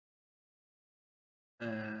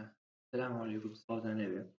السلام عليكم صوت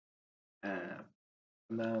نبي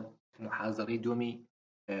ما محاضرة دومي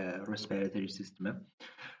respiratory system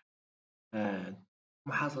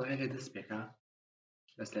محاضرة هي دسبكة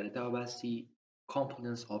بس لديها باسي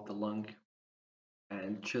compliance of the lung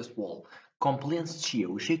and chest wall. Compliance چیه؟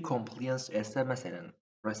 وشی compliance ئێستا مثلا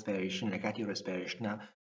respiration لەکاتی respiration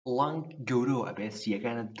lung گەورەوە ئەبێ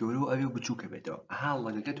سیەکانت گەورەوە ئەبێ بچووکە بێتەوە ئەها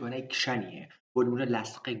لەگەکە توانای کشانی هەیە بۆ نمونە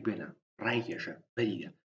لاستقێک بێنە ڕایکێشە بەریدە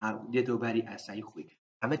دێتەوە باری ئاسایی خۆی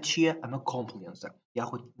ئەمە چییە؟ ئەمە compliance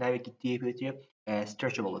یاخود ناوێکی تێپێتێ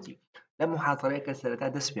stretchability. لە محاضرەیە کە سەرەتا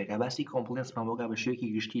دەست پێکا باسی compliance مامۆگا بە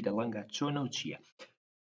شێوەیەکی گشتی لە لەنگا چۆنە و چییە؟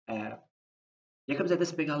 یەکەم جا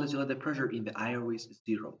دەست پێکا لە the pressure in the airways is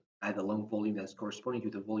zero at the lung volume that is corresponding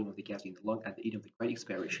to the volume of the gas in the lung at the end of the great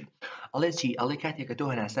expiration. ئەڵێ چی؟ ئەڵێ کاتێککە تۆ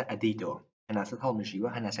هەناسە ئەدەیتەوە هەناسەت هەڵمژیوە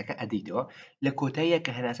هەناسەکە ئەدەیتەوە لە کۆتاییە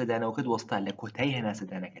کە هەناسە دانەوەکەت وەستا لە کۆتایی هەناسە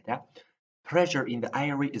دانەکەتا pressure in the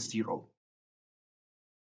airway is zero.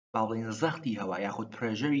 باڵێن زەختی هەوا یاخود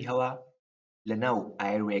پرێژەری هەوا لە ناو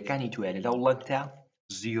ئایروێکانی توێ لە ناو لەنگتا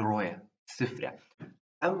زیرۆیە سفرە.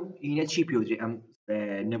 ئەم هینە چی پێوترێ ئەم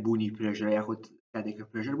نەبوونی پرێژەر یاخود کاتێککە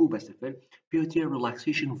پرێژەر بوو بە سفر پێوترێ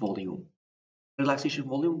relaxation volume. relaxation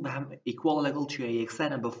volume بە هەم ئیکوال لەگەڵ چیە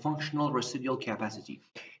یەکسانە بە functional residual capacity.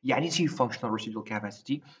 یعنی چی functional residual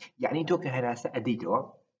capacity؟ یعنی تۆ کە هەناسە ئەدەیتەوە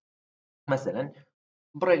مەسەلەن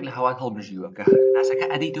بڕێک لە هەوات هەڵبژیوە کە هەناسەکە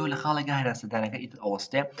ئەدەیتەوە لە خاڵێکە هەناسەدانەکە ئیتر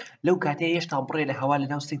ئەوەستێ لەو کاتەیە هێشتا بڕێ لە هەوا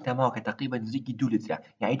لەناو سنگتا ماوە کە تەقریبا نزیکی 2 لیترە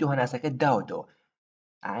یعنی تۆ هەناسەکەت داوەتەوە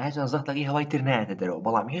هەچەند زەختەکەی هەوای تر نایەتە دەرەوە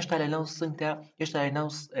بەڵام هێشتا لەناو سنگتا هێشتا لەناو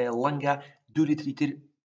لەنگە 2 لیتری تر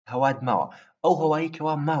هەوات ماوە ئەو هەوایی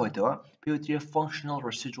کەوا ماوەتەوە پێوترێ functional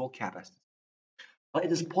residual capacity.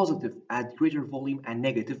 It is positive at greater volume and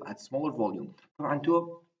negative at smaller volume. طبعا تۆ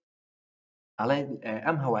ئەڵێ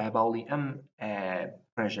ئەم هەوایە باوڵی ئەم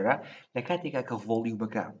پرێژەرە لە کاتێکا کە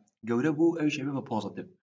ڤۆلیومەکە گەورە بوو ئەویش ئەبێ بە پۆزیتیڤ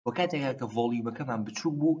و کاتێکا کە ڤۆلیومەکەمان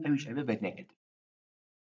بچووک بوو ئەویش ئەبێ بە نێگەتیڤ.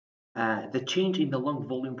 The change in the lung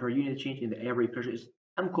volume per unit change in the airway pressure is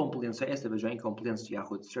ئەم compliance ئێستا بەجوانی compliance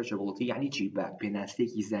یاخود stretchability یعنی چی بە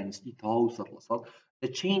پێناسەیەکی زانستی تەواو 100%.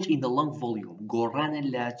 The change in the lung volume گۆڕانە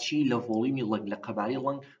لە چی لە ڤۆلیومی لەنگ لە قەباری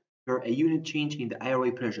لەنگ per a unit change in the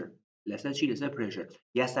airway pressure لەسەر چی لەسەر پرێژەر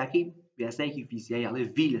یاسایەکی فیزیایی ئەڵێ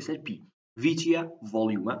V لەسەر P. V چییە؟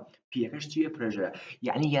 ڤۆلیومە P-یەکەش چییە؟ پرێژەرە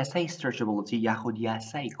یعنی یاسای stretchability یاخود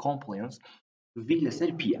یاسای compliance V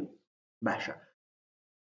لەسەر P-یە. باشە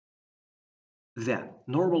The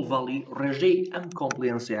normal value ڕێژەی ئەم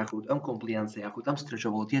compliance یاخود ئەم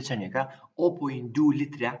stretchability چەندێکە 0.2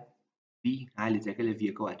 لیترە V لیترەکە لە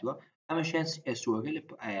V-یەکە هاتووە ئەمەشیان S2 لە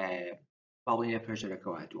باڵێنە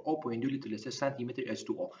پرێژەرەکەەوە هاتووە 0.2 لیتر لەسەر سانتیمتر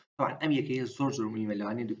S2O. طبعا ئەم یەکەیە زۆر مهمە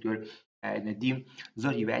لەوانەیە دکتۆر نەدیم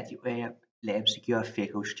زۆر هیوایەتی ئەوەیە لە MCQ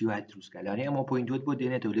فێکە و شتی وایە دروستکە لەوانەیە ئەم 0.2 بۆ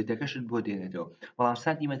دێنێتەوە لیترەکەشت بۆ دێنێتەوە بەڵام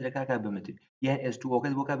سانتیمترەکە کات بە متر یان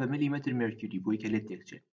S2O-کەت بۆ کات بە میلیمتر مێرکوری بۆی کە لێت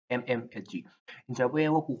تێکچێت mmHg اینجا بۆیە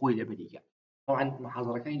وەکو خۆی لەبەریکە. طبعا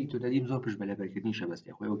محاضرەکانی دکتۆر نەدیم زۆر پشت بە لەبەرکردنی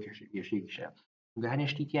شەبەستی خۆی ئەو کێشەیەکیشە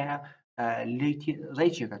هەنێشتی تایە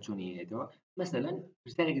ڕای چێکە چۆنێنێتەوە مثلا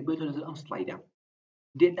پرسیارێکت بێتەوە لەسەر ئەم سلایدا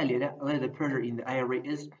دێتە لێرە ئەڵێ the pressure in the airway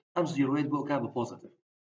is ئەم زیرۆیت بۆ کات بە پۆزیتیڤ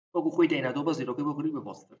وەکو خۆی دایناتەوە بە زیرۆکەی بۆ کردی بە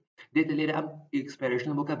پۆزیتیڤ دێتە لێرە ئەم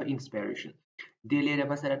expiration بۆ کات بە inspiration دێ لێرە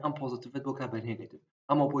مەسەلەن ئەم پۆزیتیڤت بۆ کات بە نێگەتیڤ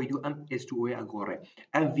ئەمە بۆی دوو ئەم S2O ئەگۆڕێ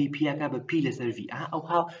ئەم VP-یەکە بە P لەسەر V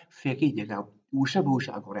ئەوها فێکەی دێکا وشە بە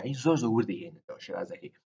وشە ئەگۆڕێ ئەی زۆر وردەهێنێتەوە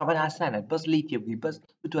شێوازەکەی طبعا ئاسانە بەس لی تێبگی بەس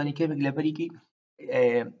بتوانانی کەمێک لەبەریکی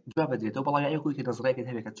جواب بدرێتەوە بەڵام یەکۆی کە دەزڕێکت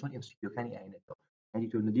هەبێت کە چۆن MCQ-کانی ئاینێتەوە یعنی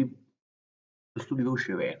تۆ نەدیم ئوسلوبی بەو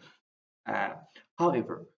شێوەیە.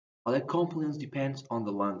 However, compliance depends on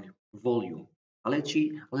the lung volume. ئەڵێ چی؟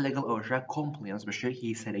 ئەڵێ لەگەڵ ئەوەشا compliance بە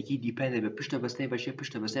شێوەیەکی سەرەکی depend بە پشتە بەستەی بەشێ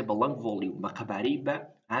پشتە بەسێ بە lung volume بە قەبارەی بە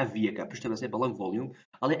V-یەکە پشتە بەسێ بە lung volume.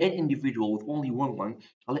 ئەڵێ an individual with only one lung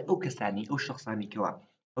ئەڵێ ئەو کەسانی ئەو شخصانی کەوا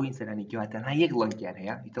ئەو ئینسانانی کەوا تەنها یەک لەنگیان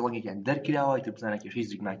هەیە ئیتر لەنگێکیان دەرکراوە ئیتر بزانە کێشەی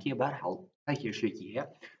زگماکیە بەرحەڵ تا کێشەیەکی هەیە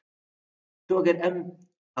تۆ ئەگەر ئەم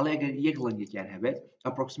ئەڵێ ئەگەر یەک لەنگێکیان هەبێت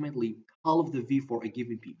approximately half of the V for a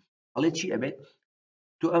given P ئەڵێ چی ئەبێت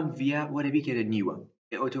تۆ ئەم V-ە وەرە بیکەرە نیوە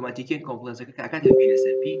ئۆتۆماتیکیان کۆمپلەنسەکە کە ئاکاتە V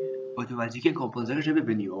لەسەر P ئۆتۆماتیکیان کۆمپلەنسەکەش ئەبێت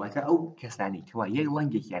بە نیوە واتە ئەو کەسانی کەوا یەک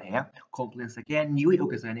لەنگێکیان هەیە کۆمپلەنسەکەیان نیوەی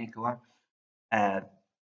ئەو کەسانەیە کەوا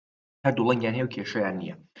هەردوو لەنگیان هەیە و کێشەیان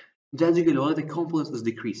نییە. جا جگە لەوەڵە the compliance is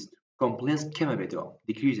decreased compliance کەمە بێتەوە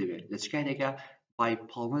decrease بێت لە چ کاتێکە by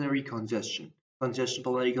pulmonary congestion congestion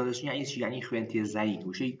pulmonary congestion يعني خوێن تێزایی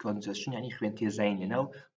وشەی congestion يعني خوێن تێزایی لەناو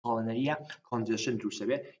pulmonary congestion دروست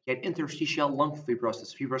دەبێت يعني interstitial lung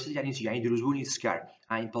fibrosis يعني چی؟ يعني دروستبوونی سکار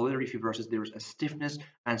in pulmonary fibrosis there is a stiffness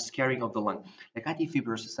and scarring of the lung لە کاتی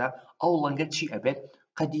fibrosis ئەو لەنگە چی ئەبێت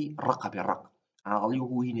قەدی ڕق ئەبێت ڕق ئەڵی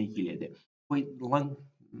وەکو هینێکی لێ دێت خۆی لەنگ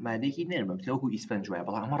مادەیەکی نەرمە وەکو ئیسفەنج وایە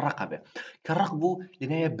بەڵام ئەمە ڕق ئەبێت کە ڕق بوو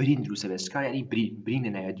لەناوێ برین دروست دەبێت سکار يعني برین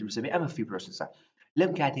لەناوێ دروست دەبێت ئەمە fibrosis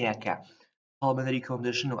لەم کاتەیە کە pulmonary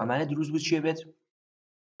congestion و ئەمانە دروست بوو چیە بێت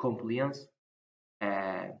compliance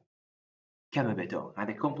کەمە بێتەوە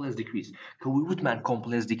هذا compliance decrease کە وتمان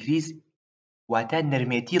compliance decrease واتە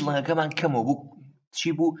نەرمێتی لەنگەکەمان کەمەوە بوو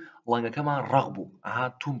چی بوو لەنگەکەمان ڕق بوو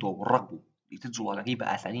توندەوە ڕق بوو دیتر جوڵەکەی بە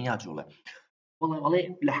ئاسانی ناجوڵێ بەڵێ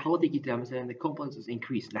لە حاڵەتێکی تر مثلا the compliance is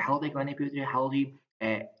increase لە حاڵەتێکمانەیە پێوترێ حاڵی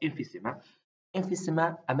emphysema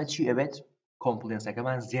ئەمە چی ئەبێت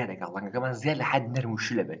complianceەکەمان زیاد دەکات لەنگەکەمان زیاد لە حد نەرم و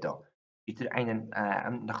شل ئەبێتەوە ئیتر عینەن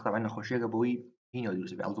ئەم نەختەوان نەخۆشیەکە بەوەی هینەوە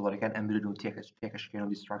دروست دەبێت ئەڵدۆڵەکان ئەمبرن و تێکەشکێن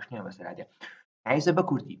و دیستراکشنیان بەسەرادێ عیزە بە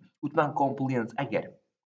کوردی وتمان compliance ئەگەر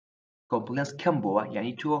compliance کەم بووە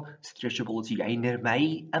یعنی تۆ stretchability یعنی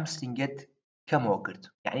نەرمایی ئەم سنگت کەمەوە کرد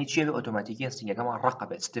یعنی چیە بێ ئۆتۆماتیکیان سنگەکەمان ڕق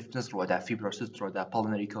بێت stiffness ڕۆدا fibrosis ڕۆدا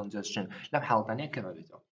pulmonary congestion لەم حاڵەتانەیە کەمە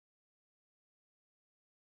بێتەوە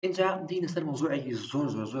اینجا دینە سەر مۆزوعێکی زۆر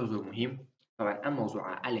زۆر زۆر زۆر مهم طبعا ئەم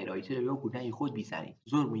مۆزوعە ئەلێرەوەی ترە بێ وەکو ناوی خۆت بیزانیت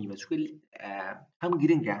زۆر مهمە چونکە هەم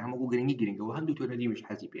گرنگە هەموو گرنگە و هەم دوو تۆ نەدیمش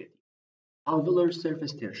حەزی پێێتی alveolar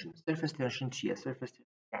surface tension چییە surface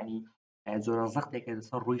یعنی زۆرە زەختێکە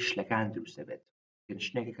لەسەر ڕووی شلەکان دروست دەبێت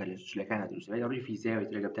شتێکێکە لە شلەکانە دروست دەبێت ڕووی فیزیایی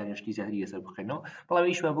ترە گەبتان شتی زیاتری لەسەر بخێنەوە بەڵام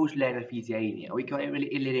هیچمان بەوش لایەنە فیزیایی نییە ئەوەی کە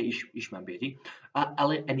لێرە ئیشمان بێتی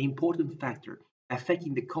ئەڵێ an important factor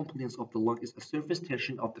affecting the compliance of the lung is a surface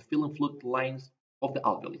tension of the film fluid lines of the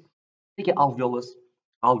alveoli. دیگه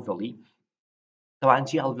alveoli طبعا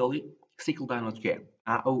چی alveoli سیکل دانۆتکێ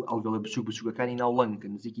ئەو alveoli بچووکەکانی ناو لەنگ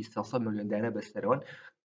نزیکی 300 ملیۆن دانە بەستەرەوەن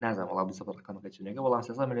نازانم وەڵام بزەبەر ڕقەمەکە چنێکە وەڵام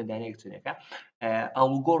 300 ملیۆن دانەیەک چنێکە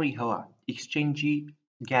ئەڵگۆڕی هەوا ئێکسچێنجی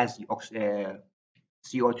گازی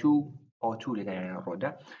CO2 O2 لەلایەن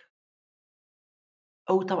ڕۆدا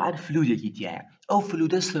ئەو طبعا فلوودێکی تایە ئەو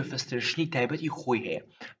فلوودە سرفەس تێنشنی تایبەتی خۆی هەیە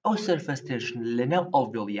ئەو سرفەس تێنشن لەناو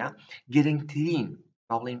ئەڵڤێڵیا گرنگترین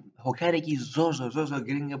بڵێن هۆکارێکی زۆر زۆر زۆر زۆر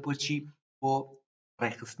گرنگە بۆچی بۆ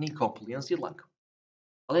ڕێخستنی کۆمپلیەنسی لەنگ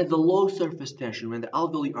ئەڵێ the low surface tension when the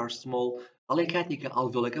alveoli are small ئەڵێ کاتێککە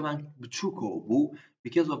ئەڵڤێڵەکەمان بچووکەوە بوو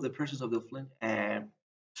because of the presence of the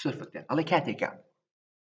surfactant ئەڵێ کاتێککە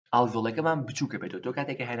ئەڵڤێڵەکەمان بچووکە بێتەوە تۆ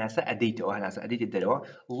کاتێککە هەناسە ئەدەیت دەرەوە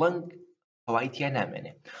لەنگ هەوای تیا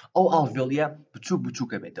نامێنێ ئەو ئەڵڤێڵیە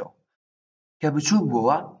بچووکە بێتەوە کە بچووک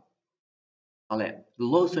بووە ئەڵێ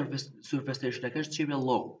low surface tensionەکەش چی بێ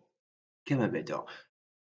low کەمە بێتەوە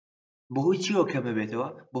بەهۆی چیەوە کەمە بێتەوە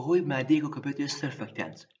بەهۆی مادەیەک کە بێتێ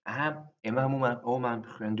سەرفەکتانت ئێمە هەمومان ئەومان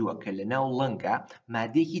خوێندووە کە لە ناو لەنگە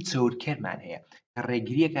مادەیەکی چەورکەرمان هەیە کە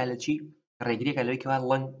ڕێگریەکە لە چی ڕێگریەکە لەوەی کەوا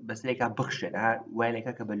لەنگ بەسەرێکا بخشێن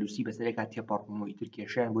وایەکە کە بەلووسی بەسەرێکا تێپەڕبووم و ئیتر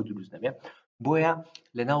کێشیان بۆ دروست دەبێت بۆیە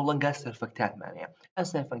لە ناو لەنگا سەرفەکتانمان هەیە ئەم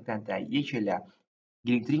سەرفەکتانتە یەکێ لە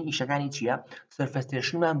گرنگترین ئیشەکانی چییە سەرفەس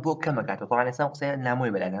تێنشنمان بۆ کەمەکاتەوە تەواو ئێستا قسەی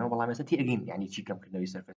نامۆی بەلایەنەوە بەڵام ئێستا تێگەین یعنی چی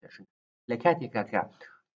کەمکردنەوەی سەرفەس تێنشن لە کاتێکا کە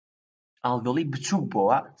ئەڵڤێڵی بچووک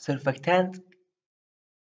بووە سەرفەکتانت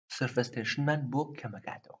سەرفەس تێنشنمان بۆ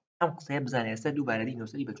کەمەکاتەوە ئەم قسەیە بزانێ ئێستا دووبارە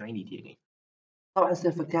نووسری بە جوانی تێگەین طبعا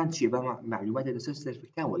سەرفەکتان چییە بە معلوماتە لەسەر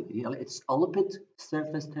سەرفەکتان وەرگرین ئەڵێ it's a lipid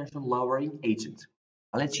surface tension lowering agent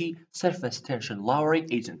ئەڵێ چی surface tension lowering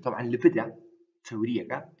agent طبعا لپدە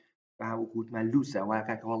چەوریەکە وەکووتمان لووسە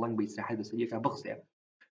وایەکەوە لەنگ بە ئیستراحەت بەسەریەکە بخسێ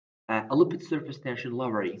a lipid surface tension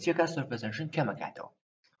lowering چیەکە surface tension کەمەکاتەوە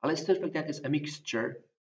ئەڵێ surfactant is a mixture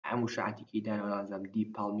هەموو شعاتێکی دانەوە نازانم دی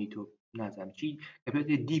پاڵمیتۆ نازانم چی کە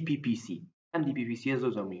پێوترێ DPPC ئەم DPPC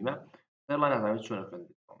زۆر زۆر مهمە دەڵا نازانم چۆن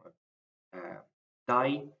خوێندێت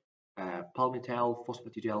دای پالمیتایل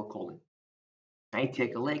فۆسفاتیدایل کۆڵین یعنی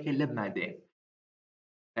تێکەڵەیەکە لەم مادەیە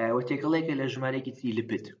و تێکەڵەیەکە لە ژمارەیەکی تری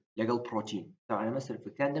لپید لەگەڵ پرۆتین تاوان ئەمە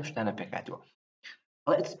سەرفەکتان لەم شتانە پێکاتەوە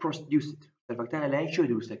ئەڵێ it's produced سەرفەکتان لەلایەن چێوە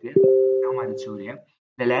دروست دەکرێت ئەو مادە چەورەیە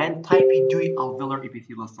لەلایەن تایپی 2 alveolar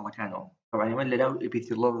epithelial سەڵەکانەوە تاوان ئێمە لەناو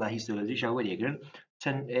epithelial لا هیستۆلۆژیشا وەریەگرن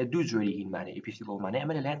چەند دوو جۆری هینمانە epithelialمانە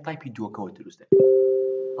ئەمە لەلایەن تایپی 2 کەوە دروست دەکرێت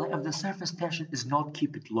if the surface tension is not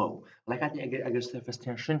keep it low لکاتی اگر surface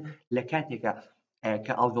tension لکاتێکە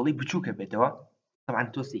کە ئەڵڤێڵی بچووکە بێتەوە طبعا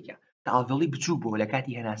تۆسێکە کە ئەڵڤێڵی بچووک بۆ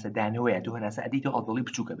لەکاتی هەناسە دانەوەیە تۆ هەناسە ئەدەیتەوە ئەڵڤێڵی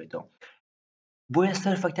بچووکە بێتەوە بۆیە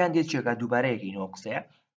سەرفەکتان دێت چێکە دووبارەیەکەینەوە قسەیە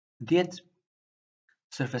دێت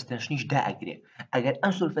surface tensionیش دائەگرێ ئەگەر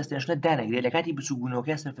ئەم surface tensionە دانەگرێت لەکاتی بچووک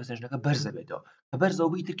بوونەوەکە surface tensionەکە بەرزە بێتەوە کە بەرزەوە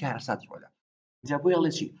بوو ئیتر کارەسات ڕۆدا اینجا بۆ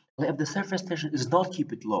ئەڵێ چی؟ ئەڵێ if the surface tension is not keep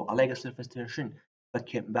it low ئەڵێ ئەگەر surface tension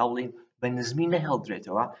باڵێن بە نزمی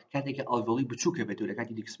نەهێڵدرێتەوە کاتێککە ئەلڤێڵی بچووکە بێتەوە لە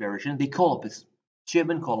کاتی expiration they collapse چێ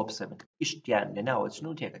بن collapse بن ئیشتیان لەناوە چن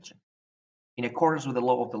و تێکەچن in accordance with the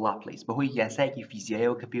law of the Laplace بەهۆی یاسایەکی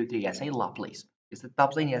فیزیایەوە کە پێوترێ یاسای Laplace ئێستا تا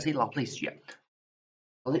بزانین یاسای Laplace چییە؟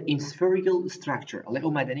 ئەڵێ in spherical structure ئەڵێ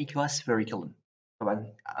ئەو مادانەی کەوا spherical طبعا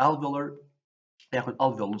alveolar یاخود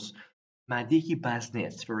alveolus مادەیەکی بازنەیە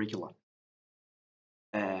spherical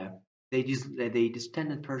they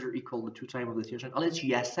distended pressure equal to 2 times of the tension ئەڵێ چی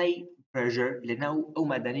یاسای pressure لەناو ئەو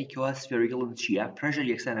مادانەی کەوا spherical چییە؟ pressure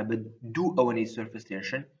یەکسانە بە دوو ئەوەنەی surface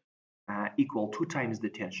tension equal 2 times the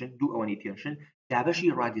tension دوو ئەوەنەی tension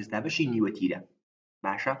دابەشی radius دابەشی نیوەتیرە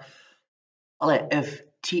باشە ئەڵێ if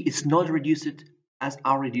t is not reduced as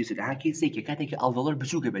r reduced هاکی سێکە کاتێککە alveolar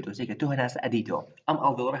بچووکە بێتەوە سێکە تۆ هەناسە ئەدەیتەوە ئەم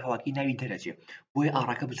alveolar هەواکی ناوی دەرەچێ بۆیە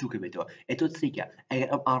ئاڕەکە بچووکە بێتەوە ئێتۆ سێکە ئەگەر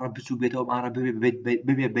ئەم ئاڕە بچوو بێتەوە ئاڕە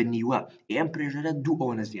ببێ بە نیوە ئەم پرێژەرە دوو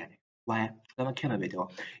ئەوەنە زیانێ وایە لەمە کەمە بێتەوە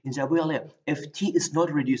اینجا بۆی ئەڵێ if t is not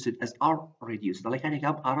reduced as r reduced دەڵێ کاتێک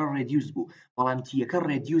ئەم ئاڕە reduce بوو بەڵام تیەکە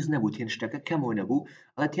reduce نەبوو تێنشتەکە کەمەوە نەبوو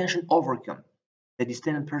ئەڵێ tension overcome the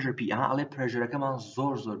distended pressure P ئەڵێ پرێژەرەکەمان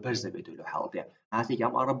زۆر بەرز دەبێتەوە لە حاڵەتێ هەستێک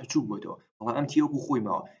ئەم ئاڕە بچووک بێتەوە بەڵام ئەم تیەوەکو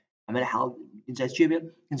خۆیمەوە ئەمە لە حاڵ اینجا چێ بێت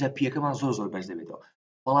اینجا پیەکەمان زۆر بەرز دەبێتەوە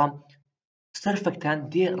بەڵام سەرفەکتان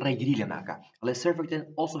دێ ڕێگری لە ماکە ئەڵێ سەرفەکتان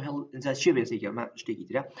also held اینجا چێ بێت ئەمە شتێکی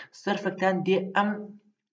ترە سەرفەکتان دێ ئەم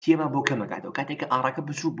تیەمان بۆ کەمەکاتەوە کاتێککە ئاڕەکە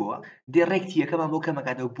بچوو بووە دێ ڕێک تیەکەمان بۆ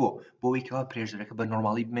کەمەکاتەوە بۆەوەی کەوا پرێژەرەکە بە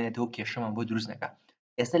نۆرمالی بمێنێتەوە کێشەمان بۆ دروست نەکات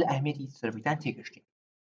ئێستا لە ئەهمیەتی سەرفەکتان تێگەشتین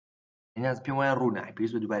هێناز پێم وایە ڕوونە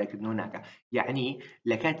پێویست بە دووبارەکردنەوە ناکە یعنی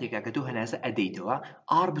لە کاتێکا کە تۆ هەناسە ئەدەیتەوە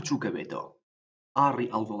ئار بچووکە بێتەوە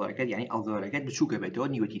ئاڕی ئەلڤۆڵەرەکەت یعنی ئەلڤۆڵەرەکەت بچووکە بێتەوە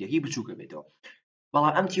نیوەتیرەکەی بچووکە بێتەوە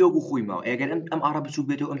بەڵام ئەم تیۆگو خۆیمەوە ئەگەر ئەم ئاڕە بچووک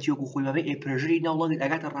بێتەوە ئەم تیۆگو خۆیمەوە ئێ پرێژەری ناو لەنگت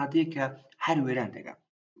ئەگاتە ڕادەیە کە هەر وێران دەکات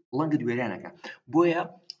لەنگت وێرانەکە بۆیە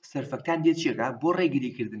سەرفەکتان دێت چیەکە بۆ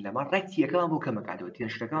ڕێگریکردن لەمە ڕێک تیەکەمان بۆ کەمەکاتەوە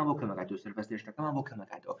تێنشتەکەمان بۆ کەمەکاتەوە سەرفەس تێنشتەکەمان بۆ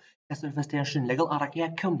کەمەکاتەوە کە سەرفەس تێنشن لەگەڵ ئاڕەکەیە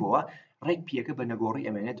کەم بووە ڕێک پیەکە بە نەگۆڕی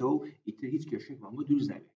ئەمێنێتەوە و ئیتر هیچ کێشەیەکمان بۆ دروست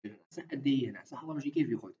نابێت ئەدەی هێناسە هەڵەمژی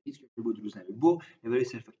کێفی خۆت هیچ کێشە بۆ دروست نابێت بۆ لەبەرەوەی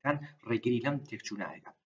سەرفەکتان ڕێگری لەم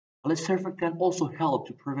تێکچوونانەکە ئەڵێ سەرفەکتان also help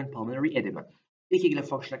to prevent pulmonary edema یەکێک لە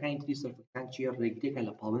فانکشنەکانی تری سەرفەکتان چیە ڕێگریەکە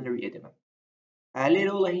لە pulmonary edema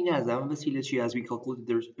لێرە وڵی نازانم بەسی لە چی as we calculate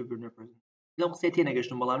there's لەم قسەیە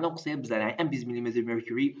تێنەگەشتم بەڵام لەم قسەیە بزانای ئەم 20 mm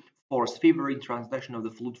mercury force favoring transduction of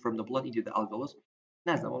the fluid from the blood into the alveolus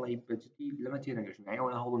نازانم وڵی بەجددی لەمە تێنەگەشتم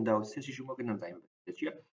ئەوە هەوڵم داوە سێشیشم وەکە نەمزانم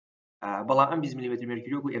چییە بەڵام ئەم 20 mm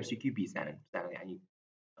mercury وەکو MCQ بیزانن یعنی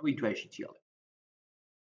ئەوەی دوایشی چیاڵێ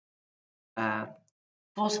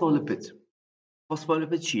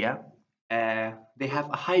phospholipid چییە they have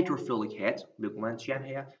a hydrophilic head بگومان چیان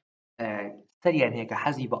هەیە سەریان هەیە کە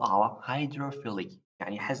حەزی بە ئاوە hydrophilic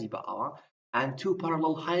يعني حەزی بە ئاوە and two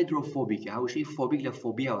parallel hydrophobic هاوشەی فۆبیک لە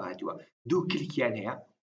فۆبیاوە هاتووە دوو کلکیان هەیە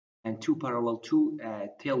and two parallel two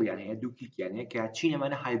tailiان هەیە دوو کلکیان هەیە کە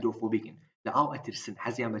چینەمانە hydrophobic لە ئاو ئەترسن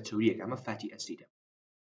حەزیان بە چۆریەکە ئەمە fatty acid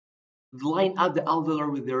line up the alveolar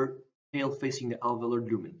with their tail facing the alveolar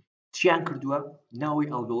lumen چیان کردووە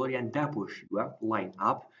ناوی ئەلڤۆڵۆریان داپۆشیووە line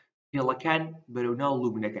up تێڵەکان بەرەو ناو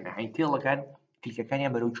لومنەکەن هەین تێڵەکان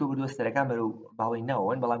کلیکەکانیان بەرەو چۆ بردووە سەرەکان بەرەو باڵی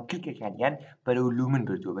ناوەن بەڵام کلیکەکانیان بەرەو لومن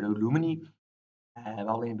بردووە بەرەو لومنی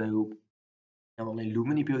باڵێن بەرەو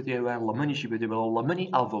لومنی پێوتێوە لەمەنیشی بێتێ بەڵام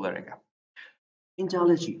لەمەنی ئەلڤۆڵەرەکە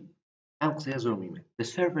اینجاڵە چی ئەم قسەیە زۆر مهمە the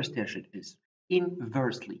surface tension is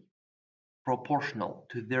inversely proportional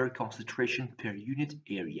to their concentration per unit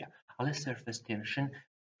area ئەڵێ surface tension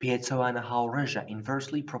پێچەوانە هاوڕێژە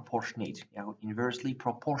inversely proportionate یاخود inversely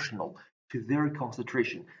proportional to their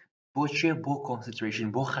concentration بۆ چێ بۆ concentration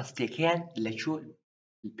بۆ خەستێکیان لە چۆ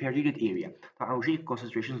per unit area تاوژەی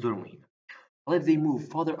concentration زۆر مهمە ئەڵێ they move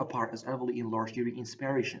further apart as alveoli enlarge during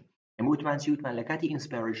inspiration ئەمە وتمان چی وتمان لە کاتی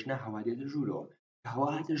inspirationە هەوا دێتە ژوورەوە کە هەوا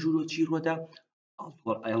هاتە ژوورەوە چی ڕۆدا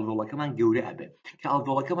ئەلڤۆڵەکەمان گەورە ئەبێ کە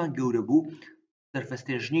ئەلڤۆڵەکەمان گەورە بوو surface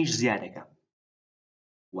tensionیش زیادەکە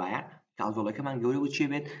وایە ئەلڤۆڵەکەمان گەورە بوو چێ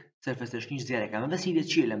بێت surface tensionیش زیادەکە ئەمە بەسی لە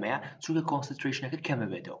چیە لەمەیە چونکە concentrationەکە کەمە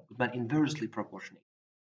بێتەوە وتمان inversely proportionate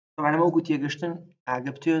طبعا ئەمە وەکو تێگەشتن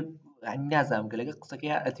ئاگە بتوێت نازانم کە لەگە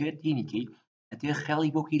قسەکەی ئەتوێت هینیکەی ئەتوێت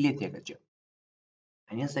خەڵی بۆکی لێ تێگەچێ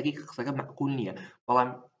هەنیە سەگەی قسەکە معقول نییە بەڵام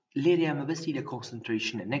لێرە مەبەستی لە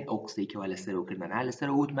کۆنسنتریشنە نەک ئەو قسەیکەوە لەسەرەوەکردن ها لەسەر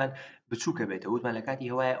وتمان بچووکە بێتەوە وتمان لە کاتی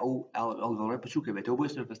هەوایە ئەو ئەلڤۆڵەر بچووکە بێتەوە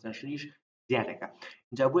بۆی surface tensionیش زیادەکە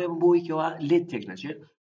اینجا بۆیە بۆیکەوە لێت تێک نەچێت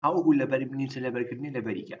هاوەکو لەبەر بنیچە لەبەرکردنی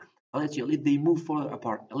لەبەریکە ئەڵێ چی ئەڵێ they move further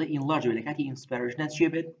apart ئەڵێ enlarge بێت لە کاتی inspiration چێ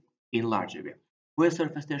بێت enlarge بێت بۆیە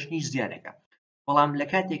surface tensionیش زیادەکە بەڵام لە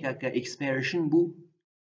کاتێکە کە expiration بوو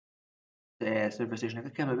surface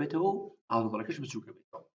tensionەکە کەمە بێتەوە و ئاڵۆگەڵەکەش بچووکە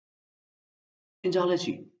بێتەوە. اینجا هەڵە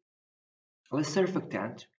چی؟ هەڵە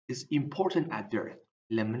surfactant is important at birth.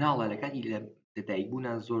 لە مناڵە لە کاتی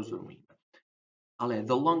لەدایکبوونا زۆر مهمە. هەڵێ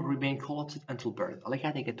the lung remain collapsed until birth. هەڵە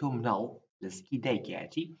کاتێککە تۆ مناڵ لە سکی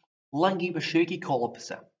دایکایەتی لەنگی بە شێوەیەکی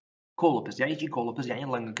کۆڵپسە. کۆڵپس یعنی چی کۆڵپس یعنی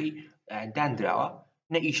لەنگەکەی دانراوە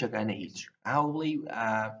نە ئیشەکە نە هیچ. هەوڵی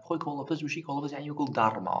خۆی کۆڵپس وشی کۆڵپس یعنی وەکو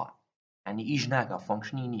داڕماوە. یعنی ئیش ناکە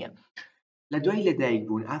فانکشنی نییە. لە دوای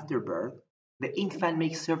لەدایکبوون after birth the infant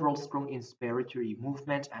makes several strong inspiratory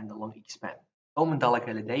movements and the lung expand. ئەو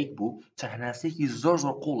منداڵەکە لەدایک بوو چەند هەناسەیەکی زۆر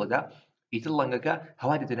قوڵەدا ئیتر لەنگەکە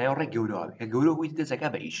هەوا دێتە ناو ڕێک گەورەوە کە گەورە بوویت دەچەکە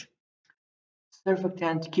بە ئیش.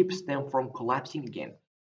 Surfactant keeps them from collapsing again.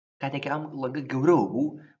 کاتێک ئەم لەنگە گەورەوە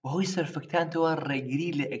بوو بەهۆی سەرفەکتانتەوە ڕێگری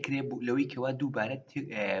لە ئەکرێ بوو لەوەی کەوا دووبارە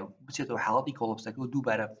بچێتەوە حاڵەتی کۆڵپسەکە و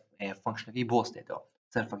دووبارە فانکشنەکەی بۆستێتەوە.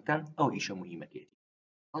 سەرفەکتان ئەو ئیشە موهیمەکێتی.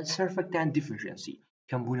 Surfactant deficiency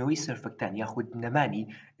کەمبوونەوەی سەرفەکتان یاخود نەمانی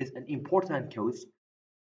is an important cause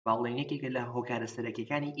باڵێنێکێکە لە هۆکارە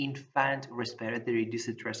سەرەکیەکانی infant respiratory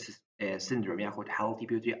distress syndrome یاخود حاڵەتی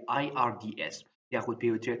پێوترێ IRDS یاخود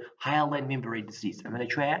پێوترێ hyaline membrane disease. ئەمە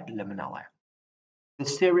لەکوێیە؟ لە مناڵایە. The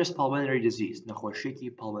serious pulmonary disease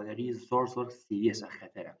نەخۆشیێکی پەڵمۆنەری زۆر سیریەسە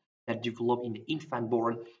خەتەرە that develop in the infant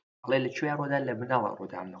born هەڵێ لەکوێیە ڕۆدا لە مناڵە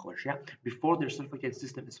ڕۆدا ئەم نەخۆشیە before their surfactant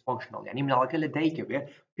system is functional. یعنی مناڵەکە لە دایکە بێ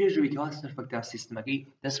پێشەوەی کەوا سەرفەکتان سیستمەکەی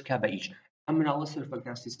دەست بکا بە ئیش. ئەم مناڵە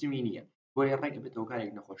سەرفەکتان سیستمی نییە بۆیە ڕێگە بێتەوە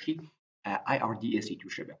کارێک نەخۆشی IRDS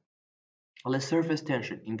تووشە بێ. هەڵێ surface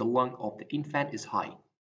tension in the lung of the infant is high.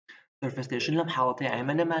 surface tension لەم حاڵەتەیە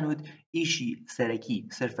ئێمە نەمانوت ئیشی سەرەکی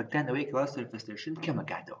سەرفەکتان ئەوەیە کەوا surface tension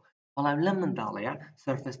کەمەکاتەوە. بەڵام لەم منداڵەیە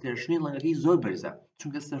surface tensioni لەنگەکەی زۆر بەرزە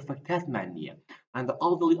چونکە سەرفەکتاتمان نییە. and the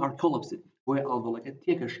alveoli are collapsed بۆیە ئاڵڤڵەکە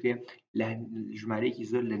تێکەشکێ لە ژمارەیەکی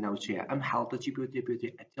زۆر لە ناوچەیە. ئەم حاڵەتە چی پێوترێ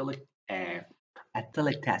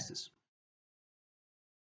atelectasis.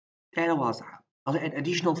 كان واضحة. An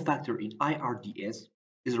additional factor in IRDS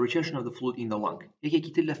is retention of the fluid in the lung.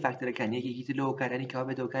 یەکێکی تر لە فاکتەرەکان یەکێکی تر لە هۆکارانی کەوا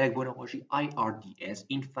بێتەوە کارێک بۆ نەخۆشی IRDS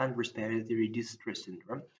infant respiratory distress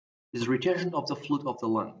syndrome is retention of the fluid of the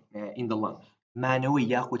lung in the lung. مانەوەی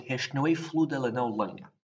یاخود هێشتنەوەی فلوودە لە ناو لەنگە.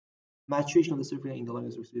 Maturation of the surfactant in the lung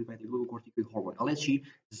is restricted by the glucocorticoid hormone. ئەڵێ چی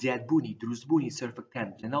زیادبوونی دروستبوونی سەرفەکتان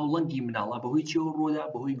لە ناو لەنگی مناڵە بەهۆی چیەوە ڕۆدا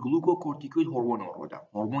بەهۆی glucocorticoid hormonەوە ڕۆدا.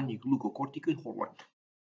 هۆرمۆنی glucocorticoid hormone.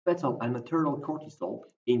 fetal and maternal cortisol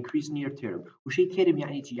increase near term. وشي term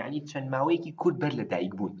يعني چی؟ يعني چەند ماوەیەکی کورت بەر لە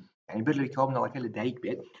دایک بوون. يعني بەر لەوەی کەوا مناڵەکە لە دایک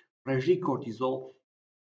بێت ڕێژەی کۆرتیزۆڵ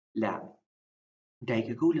لە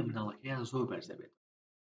دایکەکە و لە مناڵەکەیان زۆر بەرزە بێت.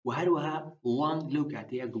 و هەروەها لەنگ لەو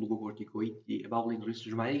کاتەیە گلوکۆکۆرتیکۆید باڵین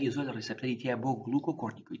ژمارەیەکی زۆر لە ڕیسەپتەری تیا بۆ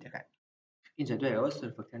گلوکۆکۆرتیکۆیدەکان. اینجا دوایەوە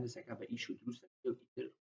سەرفەکتان دەستەکە بە ئیش و دروستەکە تر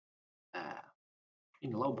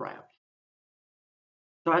این لەو برایە.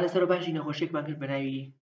 طبعا لەسەر باشی نەخۆشیێکمان کرد بە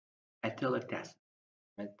ناوی atelectasis.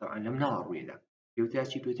 طبعا لە مناڵە ڕوویەدا پێوترا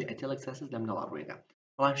چی پێوترێ atelectasis لە مناڵە ڕوویەدا.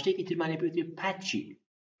 بەڵام شتێکی ترمانێ پێوترێ پاتچی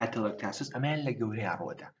atelectasis ئەمان لە گەورەیە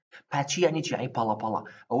ڕۆدا. پاتچی یعنی چی؟ یعنی پەڵەپەڵە.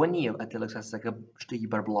 ئەوە نییە atelectasisەکە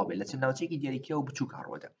شتێکی بەربڵاو بێت لە چەند ناوچەیەکی دیاریکرا و بچووکە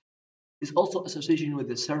ڕۆدا. is also association with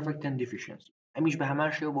the surfactant deficiency. ئەمیش بە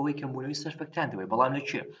هەمان شێوە بەوەی کەمبوونەوەی سەرفەکتانتەوەی. بەڵام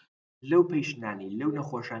لەکوێ؟ لەو پێشنانی لەو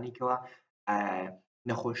نەخۆشانی کەوا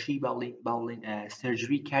نەخۆشی باڵین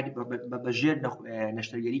سەرجری کارد بەژێر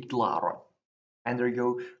نەشتەرگەری دڵاڕۆن undergo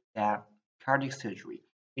cardiac surgery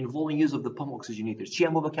involving use of the pump oxygenator. چی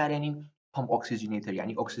ئەم بۆ بەکارێنین؟ pump oxygenator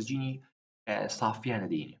یعنی ئۆکسجینی سافیانە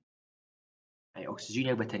دێنێ.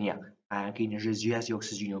 ئۆکسجینێک بەتەنیا ئاکەی نەژە جیاسی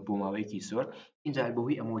ئۆکسجینەوە بۆ ماوەیەکی زۆر. اینجا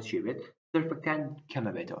بەهۆی ئەمەوە چێ بێت؟ سەرفەکتان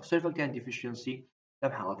کەمە بێتەوە. surfactant deficiency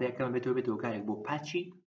لەم حاڵەتەیە کەمە بێتەوە کارێک بۆ پاتچی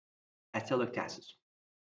atelectasis.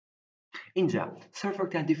 Inja,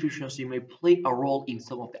 surfactant deficiency may play a role in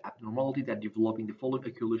some of the abnormality that develop in the following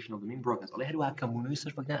accumulation of the main bronchus. الله هو كمونوي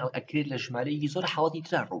surfactant أكيد لجمالي يزور حوادث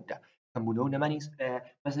ترارودا. كمونو نماني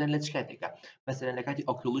مثلا لتشكاتك مثلا لكاتي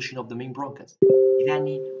accumulation of the main bronchus.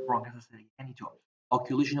 جيراني bronchus يعني تو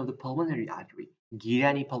accumulation of the pulmonary artery.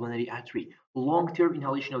 جيراني pulmonary artery. Long-term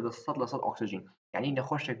inhalation of the صد oxygen. يعني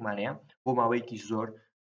نخوشك معناه هو ما ويكي زور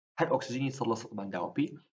هل أكسجين صد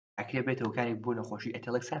بنداوبي. ئەکرێ بێتەوە کارێک بۆ نەخۆشی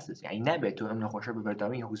atelectasis یعنی نابێتەوە ئەم نەخۆشە بە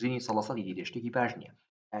بەردەوامی ئۆکسجینی سەڵەسەدی دیدێ شتێکی باش نییە.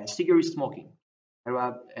 cigarette smoking هەروە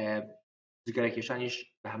سیگارەکێشانیش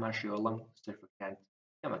بە هەمان شێوە لەم سەرفەکتان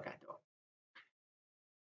کەمەکاتەوە.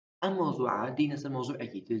 ئەم مۆزوعە دینە سەر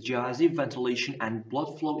مۆزوعێکی تر جیازی ventilation and blood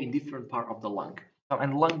flow in different part of the lung. طبعا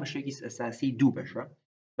lung بەشێکی ئەساسی دوو بەشە.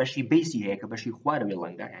 بەشی بیسی هەیە کە بەشی خواروی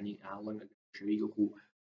لەنگە یعنی لەنگ شەوی وەکو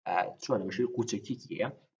چۆن بەشی قوچەکیکیە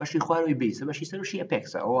بەشی خواروی بیسە بەشی سەرشی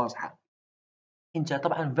ئەپێکسە ئەوە واضحە. اینجا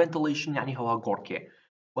طبعا ventilation یعنی هەوا گۆڕکێ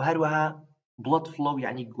و هەروەها blood flow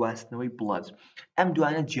يعني گواستنەوەی blood ئەم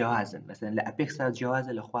دوانە جیاوازن مثلا لە ئەپێکسا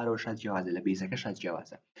جیاوازە لە خوارەوەشات جیاوازە لە بیسەکەشات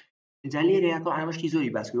جیاوازە اینجا لێرە ئەمە شتی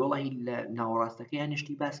زۆری باس کرد وڵی لە ناوەڕاستەکەیان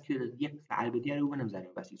شتی باس کرد یەک سەعات بە دیارە و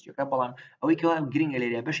نەمزانێت باسی چیەکە بەڵام ئەوەی کەوا گرنگە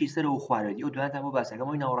لێرە بەشی سەرەوە خوارەوەی ئەو دوانتان بۆ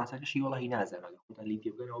باسەکەمەوەی ناوەڕاستەکەشی وڵی نازانم خۆتان لی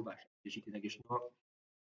تێبگەنەوە باشە پێشی تێنەگەشتنەوە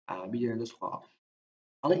بیدەنە دەست خوا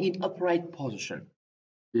ئەڵێ in upright position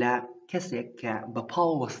لە کەسێک کە بە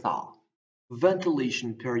پاو وەستا ventilation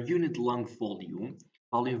per unit lung volume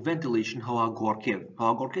ئەڵێ ventilation هەوا گۆڕکێن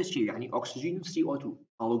هەوا گۆڕکێ چی یعنی ئۆکسیژین و CO2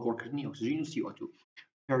 هەوا گۆڕکردنی ئۆکسیژین و CO2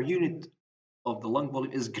 per unit of the lung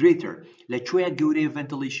volume is greater لەکوێیە گەورەیە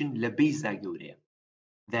ventilation لە بیسا گەورەیە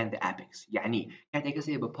than the apex يعني کاتێک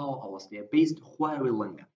کەسێک بە پاو هەوەستەیە بیس خوارەوەی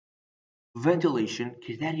لەنگە ventilation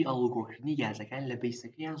کردداری ئاڵوگۆڕکردنی گازەکان لە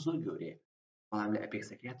بیسەکەیان زۆر گەورەیە بەڵام لە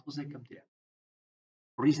ئەپێکسەکەیان تۆزێک کەمترە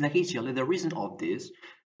ریزنەکەی چیە the reason of this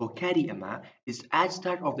هۆکاری ئەمە is at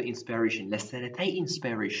start of the inspiration لە سەرەتای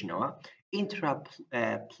inspirationەوە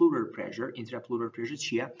intrapleural pressure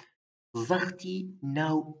چییە زەختی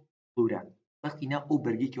ناو پلورە زەختی ناو ئەو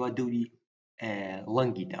بەرگێکەوە دەوری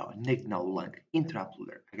لەنگی داوە نەک ناو لەنگ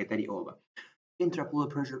intrapleural ئەگەداری ئەوە بە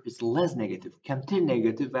intrapleural pressure is less negative کەمتر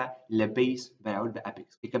نێگەتیڤە لە بیس بەراورد بە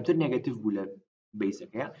ئەپێکس کە کەمتر نێگەتیڤ بوو لە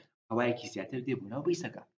بیسەکەیە هەوایەکی زیاتر دێ بوو ناو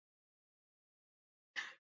بیسەکە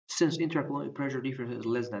since intrapleural pressure difference is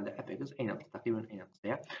less than the apex تقريبا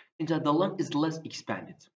the lung is less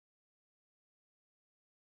expanded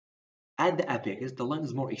at the apex the lung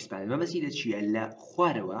is more expanded ما بس إذا شيء لا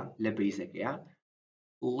خواروا لا بيزكيا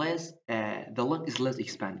less the lung is less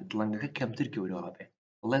expanded lung كم تركوا به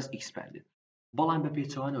less expanded بلان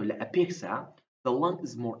ببيتوانو لا apexa the lung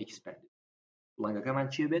is more expanded lung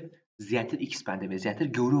كمان شيء بيت زيادة expanded بيت زيادة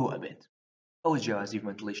جورو أبيت أو جوازي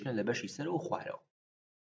ventilation لا بشي سر وخواروا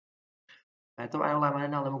طبعا والله ما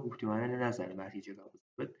أنا ما قلت أنا نازل ما في جواب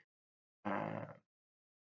بس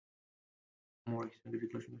more extended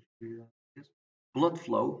blood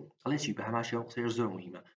flow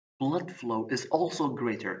blood flow is also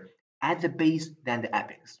greater at the base than the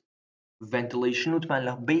apex ventilation وتمان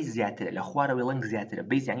له base زيادة له خوارو لنج زيادة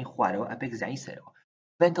base يعني خوارو apex يعني سرو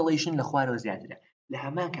ventilation له خوارو زيادة لها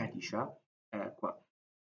ما كاتيشا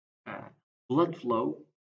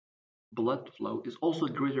blood flow is also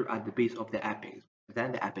greater at the base of the apex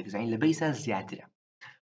than the apex يعني لبيسها زيادة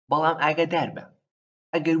بلام أجا دربه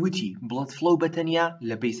أجر وتي blood flow بتنيا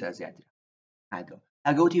لبيسها زيادة هذا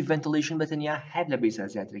أجوتي ventilation بتنيا هاد لبيسها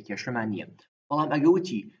زيادة كشمانية بلام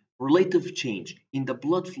أجوتي relative change in the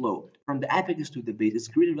blood flow from the apex to the base is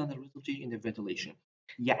greater than the relative change in the ventilation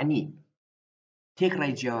يعني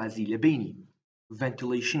تكرار جوازي لبيني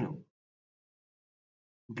ventilation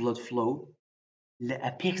blood flow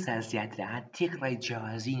لأبيكسها زيادة تكرار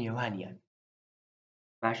جوازي نوانيا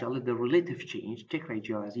ما شاء الله the relative change تكرار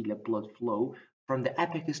جوازي ل blood flow from the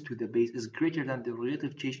apex to the base is greater than the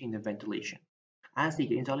relative change in the ventilation. As they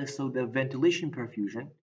get so the ventilation perfusion,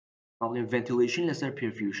 probably ventilation lesser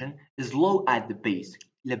perfusion is low at the base.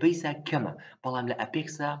 The base كما، بلام لا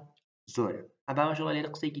apex زور. أبا ما شاء الله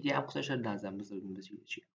لقصي كده أم قصة شد لازم بس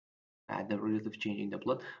شيء. The relative change in the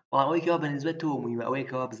blood. بلام أوي كوا بالنسبة له مهم أوي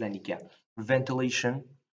كوا بزاني كا ventilation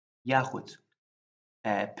ياخد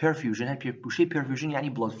perfusion وشي perfusion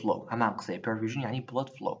يعني blood flow همان قصة perfusion يعني blood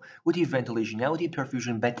flow ودي ventilation ودي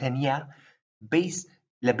perfusion بتنيا base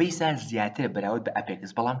لبيسها زيادة براود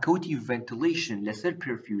بأبيكس بلام كودي ventilation لسر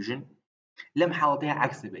perfusion لم حالتها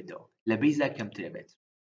عكس بدو لبيسها كم تربت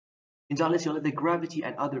in the gravity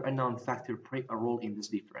and other unknown factors play a role in this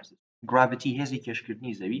difference gravity هذه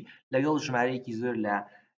كشكرني زوي لقال جماعي كيزور لا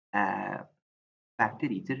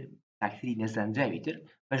factor يتر فاكتوري نزانراوي تر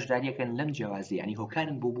بەشداریە کەن لەم جیاوازیە یعنی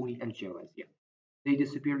هۆکارن بۆ بوونی ئەم جیاوازیە they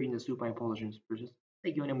disappear in the supine position process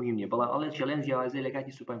تێگەونە مهم نییە بەڵام ئەڵێ چێڵێن جیاوازیە لە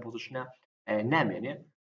کاتی supine position نامێنێ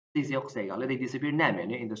تێزی ئەو قسەیەگەڵێ they disappear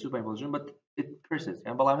نامێنێ in the supine position but it persists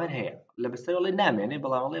یان بەڵام هەر هەیە لە بەستەرەڵێ نامێنێ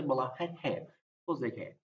بەڵام هەر هەیە تۆزێک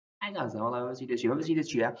هەیە ئەنازانە وەڵام بەزیدە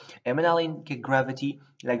چییە ئێمە ناڵێن کە gravity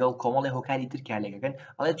لەگەڵ کۆمەڵی هۆکاری تر کالێکەکەن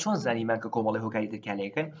ئەڵێ چۆن زانیمان کە کۆمەڵی هۆکاری تر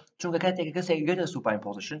کالێکەکەن چونکە کاتێک کەسێک گەرە supine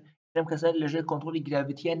position لەم کەسە لەژێر کۆنتڕۆلی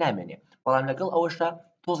گراڤیتیە نامێنێ بەڵام لەگەڵ ئەوەشتا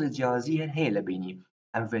تۆزێ جیاوازی هەر هەیە لە بینی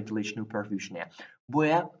ئەم ventilation و perfusionەیە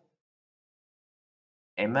بۆیە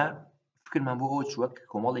ئێمە فکرمان بۆ ئەوە چووە کە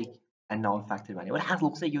کۆمەڵێک unknown factorمانێ وەرە حاصل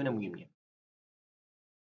قسەی گەونە مهم نییە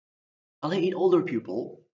ئەڵێ in older people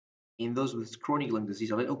in those with chronic lung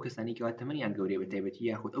disease ئەڵێ ئەو کەسانی کەوا تەمەنیان گەورەیە بە تایبەتی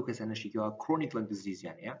یاخود ئەو کەسانەشی کەوا chronic lung disease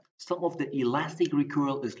یانەیە some of the elastic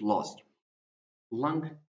recoil is lost lung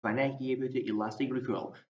توانایەکی هەبێتە elastic recoil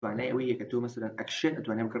توانای ئەوەیە کە تۆ مەسەلەن ئەکشێت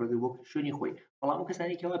ئەتوانێت بگەڕێتەوە بۆ شوێنی خۆی بەڵام ئەو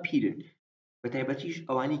کەسانی کەوا پیرن بە تایبەتیش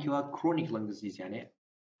ئەوانی کەوا chronic lung disease یانەیە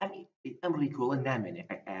ئەم ڕیکۆڵە نامێنێ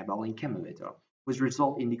باڵین کەمە بێتەوە which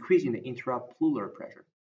result in decreasing the intrapleural pressure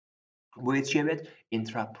بۆیە چێ بێت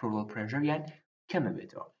intrapleural pressure یان کەمە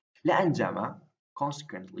بێتەوە لە ئەنجامە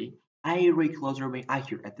consequently airway closure may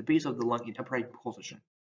occur at the base of the lung in upright position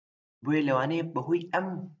بۆیە لەوانەیە بەهۆی ئەم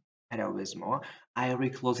هەراوبێزمەوە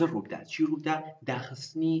airway closure ڕووبدات چی ڕووبدا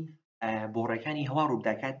داخستنی بۆڕەکانی هەوا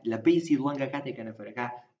ڕووبداکات لە بیسی لەنگە کاتێکە نەفەرەکە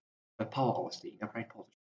بە پاوە ئەوەستەی upright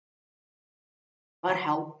position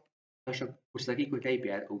بەرحاڵ بەشە کورسەکەی کۆتایی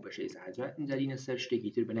پێات ئەو بەشەی سەعاجە ئینجارینە سەر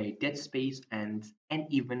شتێکی تر بەناوی dead space and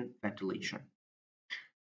uneven ventilation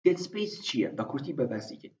dead space چییە بە کورتی بە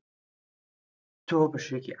باسیکن تۆ بە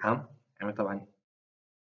شتێکی عام ئەمە تەوان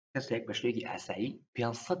کەسێک بە شتێکی ئاسایی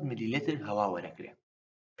 500 میلیلیتر هەوا وەرەگرێ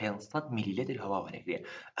 500 میلیلیتر هەوا وەرەگرێ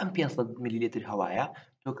ئەم 500 میلیلیتر هەوایە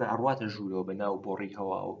تۆ کە ئەڕواتە ژوورەوە بەناو بۆڕی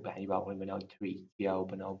هەوا و بەعنی باڵێن بەناو تریکیا و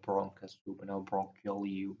بەناو برۆنکەس و بەناو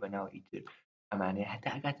برۆنکیۆلی و بەناو ئیتر ئەمانەیە هەتا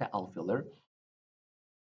ئەگاتە ئەڵڤێلەر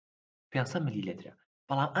 500 میلیلیترە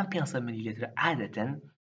بەڵام ئەم 500 میلیلیتر عادەتەن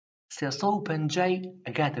 350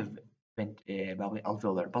 ئەگاتە باڵێ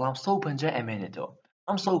ئەڵڤێلەر بەڵام 150 ئەمێنێتەوە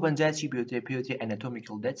ئەم 150 چی پێوتێ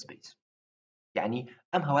anatomical dead space یعنی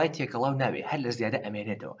ئەم هەوای تێکەڵاو ناوێ هەر لە زیادە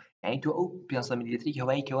ئەمێنێتەوە یعنی تۆ ئەو 500 میلیلیتری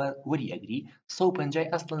هەوایەکەوە وەری ئەگری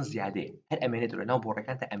 150 ئەسڵەن زیادەیە هەر ئەمێنێتەوە ناو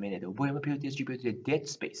بۆڕەکانتە ئەمێنێتەوە بۆ ئێمە پێوتێ چی پێوتێ dead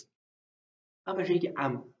space ئەم بەشێکی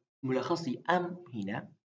ئەم ملخصی ئەم هینە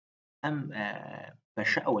ئەم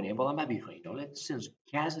بەشە ئەوەنەیە بەڵام با بیخۆینەوە since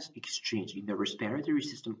gases exchange in the respiratory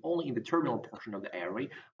system only in the terminal portion of the airway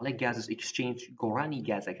like gases exchange گۆڕانی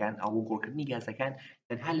گازەکان ئەو گۆڕکردنی گازەکان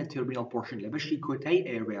تەنها لە terminal portion لە بەشی کۆتایی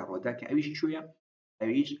airway ڕۆدا کە ئەویش چۆیە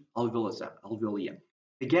ئەویش alveolia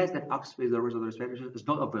the gas that oxidates the rest of the respiration is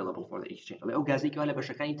not available for the exchange ئەو گازێکی وا لە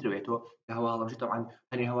بەشەکانی ترەوێتەوە کە هەوا هەڵەمژی طبعا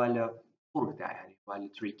هەنێ هەوا لە قورگدا یعنی هەوا لە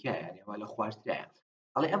تریکیایە یعنی هەوا لە خوارزدایە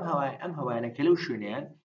ئەڵێ ئەم هەوایانە کە لەو شوێنەیان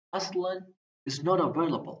أصلاً is not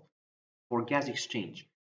available for gas exchange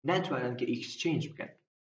ناتوانن کە exchange بکەن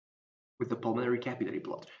with the pulmonary capillary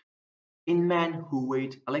blood in man who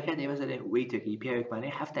weight ئەڵێ کاتێ مەسەلێ ویتێکی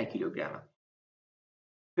پیاوێکمانەیە 7 کیلۆگرامە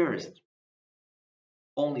first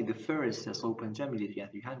only the first 350 milliliter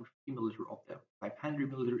 350 milliliter of the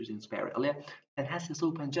 500 milliliter is inspired ئەڵێ تەنها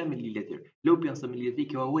 350 milliliter لەو 500 milliliter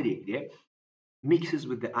کەوا وەرێگرێ mixes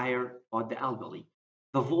with the air or the alveoli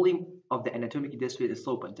the volume of the anatomic dead space is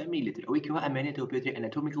 150 milliliter ئەوەی کەوا ئەمێنێتەوە پێوترێ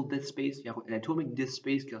anatomical dead space یاخود anatomic dead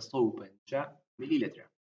space کە 150 milliliter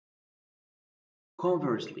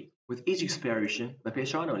conversely with each expiration بە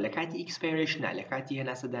پێشەوانەوە لە کاتی expiration لە کاتی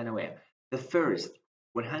هێناسەدانەوەیە the first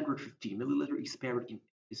 150 milliliter expired in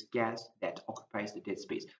is gas that occupies the dead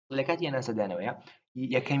space لە کاتی هێناسەدانەوەیە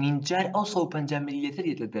یەکەمین جار ئەو 150 milliliter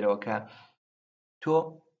لە دەرەوە کە تۆ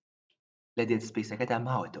لە dead spaceەکەدا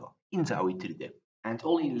ماوەتەوە اینجا ئەوەی تردێ and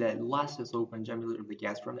only the last 350 milliliter of the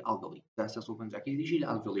gas from the alveoli دا 350 کیژی لە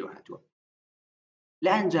alveoli هاتووە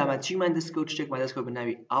لە ئەنجامە چیمان دەستکەوت شتێکمان دەستکەوت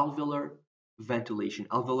بەناوی alveolar ventilation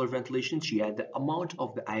alveolar ventilation چیە the amount of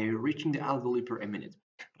the air reaching the alveoli per minute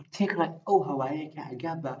تێکڕای ئەو هەوایە کە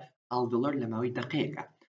ئەگا بە alveolar لە ماوەی دقەیەکە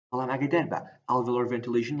بەڵام ئەگەدار بە alveolar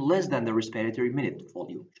ventilation less than the respiratory minute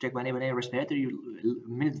volume شتێکمانەیە بەناوی respiratory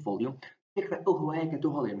minute volume تێکڕای ئەو هەوایە کە تۆ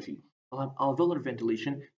هەڵێمژی بەڵام alveolar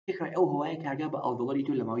ventilation تێکڕای ئەو هەوایە کە ئەگا بە alveolari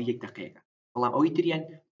تۆ لە ماوەی 1 دقەیەکە بەڵام ئەوەی تریان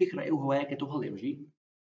تێکڕای ئەو هەوایە کە تۆ هەڵێمژی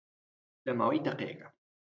لە ماوەی دقەیەکە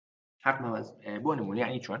حقمەوەز بۆ نمونە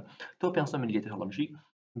یعنی چۆن تۆ 500 میلیلیتر هەڵەمژی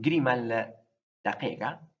گریمان لە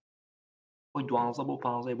دقەیەکە بۆ 12 بۆ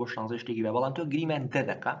 15 بۆ 16 شتێکی بە بەڵام تۆ گریمان 10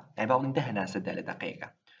 دقە ئەی باڵین 10 هەناسەدا لە دقەیەکە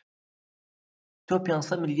تۆ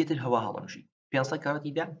 500 میلیلیتر هەوا هەڵەمژی 500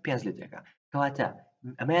 کەواتیدا 5 لیترەکە کەواتە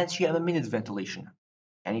ئەمەیان چی ئەمە minute ventilation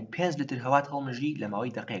یعنی 5 لیتر هەوات هەڵمژی لە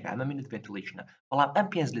ماوەی دقەیەکە ئەمە minute ventilation بەڵام ئەم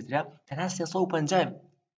 5 لیترە تەنها 350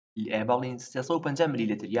 باڵین 350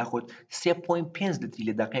 میلیلیتر یاخود 3.5 لیتری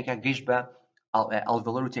لە دقەیەکە گەیشت بە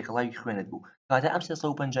alveolar و تێکەڵاوی خوێنت بوو کەواتە ئەم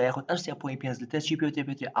 350 یاخود ئەم 3.5 لیتر چی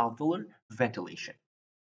پێوتێ alveolar ventilation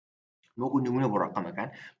وەکو نمونە بۆ ڕقەمەکان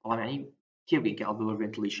بەڵام یعنی تێبگەین کە alveolar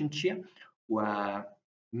ventilation چییە و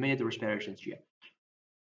minute respiration چییە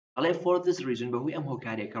ئەڵێ for this reason بەهۆی ئەم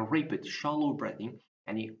هۆکارێکە rapid shallow breathing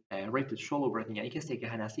يعني rapid shallow breathing يعني کەسێک کە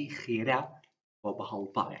هەناسەی خێرا بە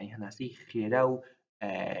هەڵپا يعني هەناسەی خێرا و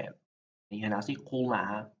يعني هەناسەی قوڵ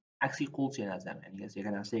ناها عکسی قوڵ چێ نازانم يعني کەسێک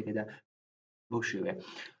هەناسەیەکەدا بەو شێوەیە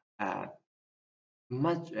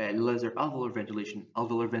laser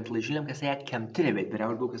alveolar ventilation لەم کەسەیە کەمترە بێت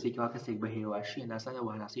بەراورد بۆ کەسێکەوە کەسێک بە هێواشی هەناسانە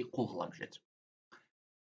و هەناسەی قوڵ هەڵەمژێت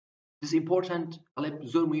This is important ئەڵێ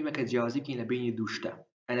زۆر مهمە کە جیاوازی بکەین لە بینی دوو شتە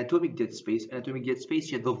anatomic dead space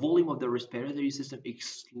is the volume of the respiratory system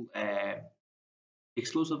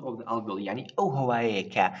exclusive of the alveoli يعني أو هواية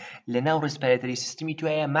كا لناو respiratory system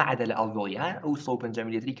تويا ما عدا الألفيولي أو صوب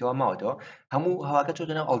جميلتري كوا ماوتو همو هواكا تشو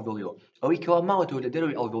لناو ألفيوليو أو كوا ماوتو لدرو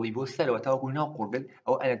الألفيولي بو سلوى تاو ناو قربل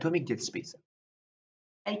أو anatomic dead space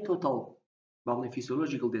أي total Balen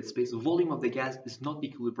physiological dead space volume of the gas is not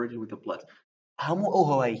equilibrated with the blood همو أو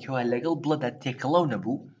هواية كوا لقل blood تكلاو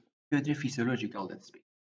نبو يدري physiological dead space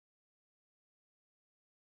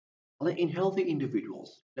in healthy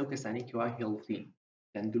individuals لو كساني كوا healthy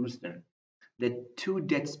تندرستن the two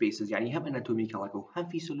dead spaces يعني هم anatomical هم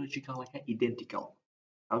physiological identical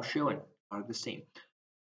أو shown are the same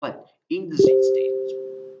but in the disease state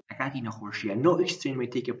أكادي نخوشيا no exchange may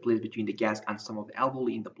take place between the gas and some of the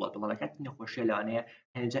alveoli in the blood بل أكادي نخوشيا لأنها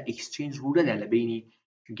هنجا exchange رودا لبيني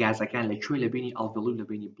gas كان لشوي لبيني alveoli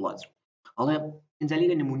لبيني blood الله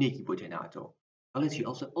إنزالي نمونيكي بوجناتو الله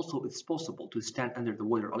also it's possible to stand under the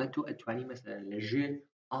water الله تو أتواني مثلا لجير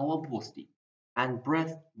أو بوستي and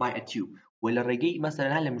breathe by a tube ولا رجي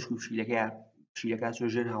مثلا هلا مشكوف شيلكا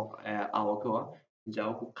سوجرها أوكوا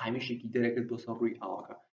جاوكو قامشي كي درجة بصروي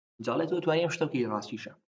أوكا جالتو تواني مشتوكي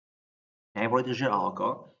راسيشة يعني بريد الجر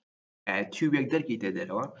أوكا تيوب يقدر كي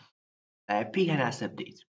تدروا بي هنا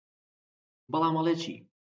سبديت بلا مالتشي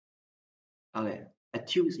على a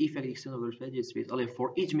tube is effectively extended over the space على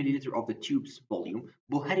for each milliliter of the tube's volume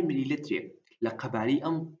بو هر مليلتر لقبالي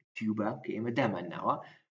أم تيوبا كإما دائما نوا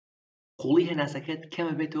قولي هنا سكت كم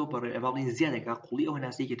بيتو بابلين زيادة قولي أو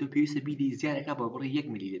هنا سكتو بيوس بيدي زيادة بابري 1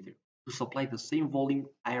 مليلتر to supply the same volume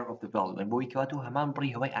air of the valve and بوي كاتو همان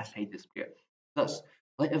بري هواي aside this pair thus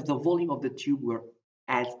like if the volume of the tube were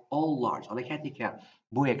at all large على كاتيكا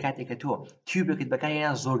بويا كاتيكا تو تيوب يكت بكاري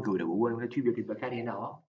هنا زور جورا ولا تيوب يكت بكاري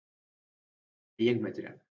هنا 1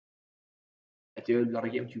 متر أتيو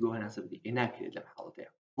لرجيم تيوب هنا سبدي هناك لم حالته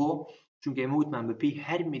بو چونکە ئێمە وتمان بەپێی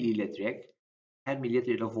هەر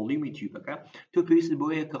میلیلیتر لە ڤۆلیومی تیوبەکە تۆ پێویست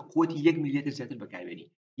بەوەیە کە قووەتی 1 میلیلیتر زیاتر بەکاربێنی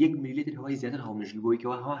 1 میلیلیتر هەوای زیاتر هەڵمژی بۆی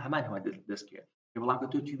کەەوە هەمان هەوا دەستکرێت بەڵام کە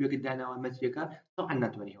تۆ تیوبەکەت داناوە مەترێکە طبعا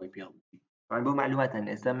ناتوانانی هەوای پێ هەڵبژی طبعا بۆ معلوماتان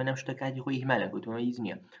ئێستا من ئەم شتە کاتی خۆی ئیهمالە گوتووە هیچ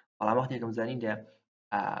نییە بەڵام وەختێکم زانین لە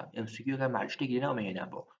MCQەکە شتێکی لەناومە هێنا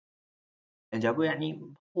بۆ ئەنجا بۆ یعنی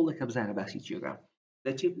هەوڵێکە بزانە باسی چیەکە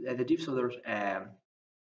the deep solar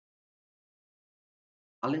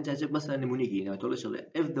Allen جاجب مثلا نمونيجي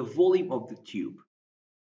if the volume of the tube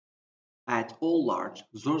at all large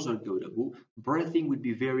زور جودبو breathing would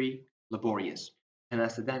be very laborious أنا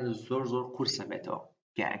استدان زور كورسة بيتو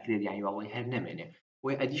كأكيد يعني والله هر نمنه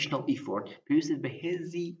و additional effort بيوصل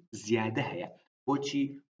بهذه زيادة هي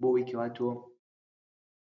بوي كواتو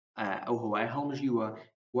أو هو هالمجي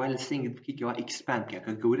while saying بكي كوا expand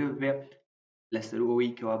كجودة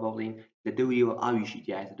لەسەرەوەی کەوا باڵین لە دەوریەوە ئاویشی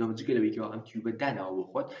تایە دۆ جگە لەوەی کەوا ئەم تیوبە داناوە بۆ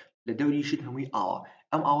خۆت لە دەوریشت هەمووی ئاوە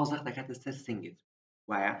ئەم ئاوە زەخت دەکاتە سەر سنگت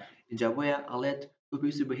وایە اینجا بۆیە ئەڵێت تۆ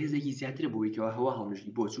پێویستە بە هێزێکی زیاتر بۆی کەوا هەوا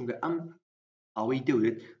هەڵمژی بۆ چونکە ئەم ئاوەی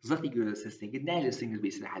دەورت زەختی گەورە سەر سنگت نایە لە سنگت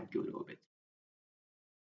بێ سەرحەد گەورەوە بێت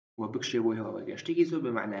و بکشێ بۆی هەوا بەگە شتێکی زۆر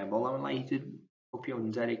بەمعنایە بەڵام وەڵی تر ئەو پێ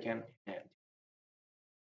نجارێکیان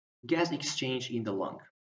gas exchange in the lung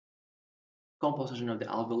composition of the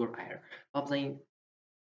alveolar air بابزين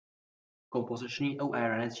composition أو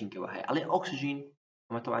aeronate چین كوا هاي على oxygen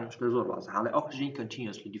أما طبعا مش لزور واضح على oxygen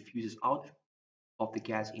continuously diffuses out of the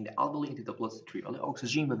gas in the alveoli into the bloodstream على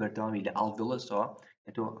oxygen ببردوامي ل alveolus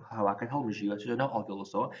تو هواكت هالمجي وتجنا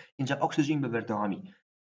alveolus إنجا oxygen ببردوامي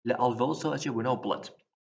ل alveolus أشي بناو blood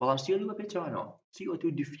والله مستيقظ ببيترانا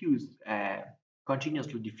CO2 diffuse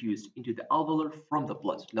continuously diffused into the alveolar from the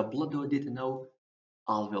blood the blood وديت نو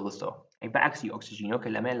alveolus أي بعكسي oxygen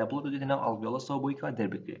وكلامه ل blood وديت نو alveolus بويكا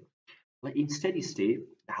دربكه in steady state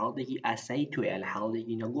لحالتي أسايتوية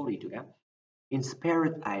لحالتي نغوريتوية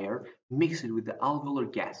inspired air mixed with the alveolar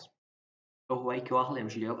gas وهو أي كواحد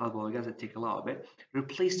يمشي له alveolar gas تكلاه به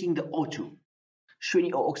replacing the O2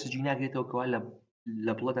 شوني أو أكسجين أجته كوالا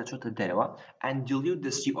لبلادة شو تدروا and dilute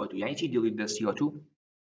the CO2 يعني شيء dilute the CO2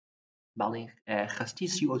 بعدين خستي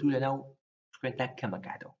CO2 لناو شكون تاك كم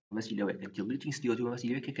قاعدة بس اللي هو diluting CO2 بس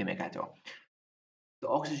اللي هو كم قاعدة The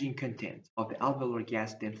oxygen content of the alveolar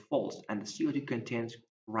gas then falls and the CO2 content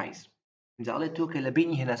rise. إذا قلت توك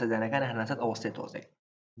لبيني هنا سدنا كان هنا سد أوسط توزع.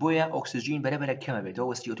 بويا أكسجين برا كم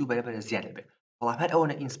بيته والCO2 برا زيادة به. والله هاد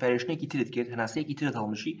أونا inspiration كي تريد كده هنا سيكي تريد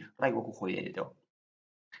هالمشي راي وكو خويه ده.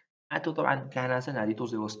 أنتو طبعا كهنا سنة هذه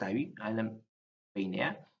توزع وستاوي عالم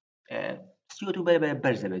بينها. CO2 برا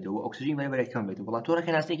برزة بيته وأكسجين برا كم بيته. والله تورا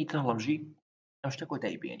كهنا سيكي تريد هالمشي أمشتكو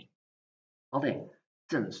تايبيني. هذا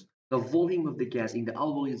since the volume of the gas in the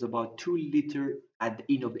alveoli is about 2 liters at the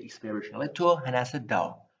end of the expiration. Let to هناسد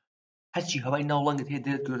داو. هالشي هواي ناولنجت هي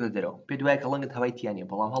درت جورة درو. بدواي كلنجت هواي تيانية.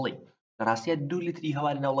 بلام هالي. دراسية 2 لتر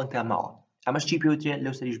هواي ناولنجت معه. ئەمەش چی پێوترێت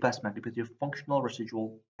لەو سەریش باسمان پێوترێت functional residual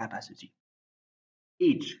capacity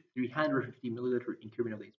each 350 milliliter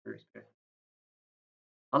increment of the experience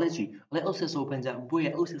ئەڵێ چی ئەڵێ ئەو 350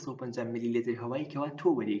 بۆیە ئەو 350 میلیلیتر هەوایی کەوا تۆ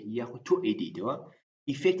وەرێکی یاخود تۆ ئەیدیتەوە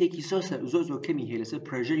ئیفێکتێکی زۆر کەمی هەیە لەسەر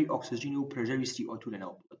پرێژەری ئۆکسجین و پرێژەری CO2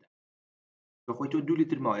 لەناو بڵێدا بەخۆی تۆ 2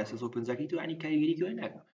 لیتر ماوەیە 350 تۆ ینی کاریگەری گەورە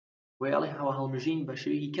ناکە بۆیە ئەڵێ هەوا هەڵمژین بە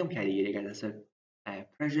شێوەیەکی کەم کاریگەریەکە لەسەر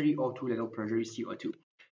pressure O2 level pressure CO2.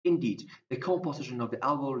 Indeed, the composition of the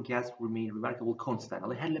alveolar gas remain remarkable constant.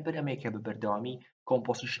 Ale هل لبر أمريكا ببردوامي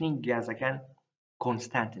compositioning gas can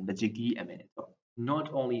constant بجدي أمانته.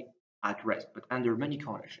 Not only at rest but under many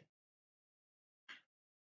conditions.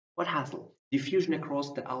 What hassle? Diffusion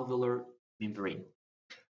across the alveolar membrane.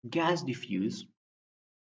 Gas diffuse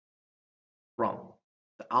from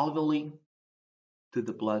the alveoli to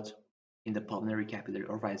the blood in the pulmonary capillary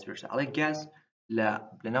or vice versa. Ale gas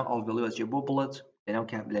لەناو ئالڤێڵۆ بۆ بڵێت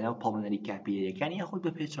لەناو پاڵمەنەری کاپیلەریەکان یاخود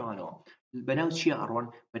بە پێچەوانەوە بەناو چیە ئەڕۆن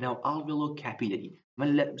بەناو ئالڤێڵۆ کاپیلەری من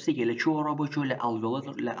لە سێکێ لە چۆڕە بۆ چۆ لە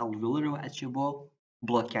ئالڤێڵەرەوە ئەچێ بۆ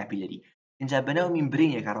بڵۆت کاپیلەری اینجا بەناو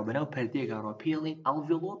میمبرینێکە ڕۆ بەناو پەردەیەکە ڕۆ پێڵین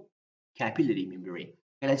ئالڤێڵۆ کاپیلەری میمبرین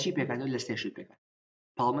کە لە چی پێکاتەوە لە سێشت پێکات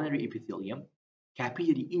پالمەنەری ئیپیثیلیەم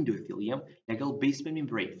کاپیلەری ئیندۆثیلیەم لەگەڵ basement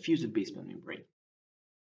membrane fused basement membrane.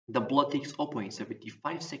 The blood takes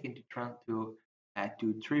 0.75 seconds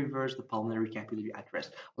to traverse the pulmonary capillary at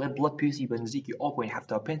rest. Let blood pulse بنزيكي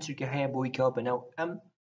 0.75 سكة هي بويكا بناو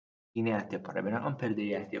إنياتي برا بناو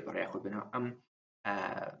پردياتي برا ياخد بناو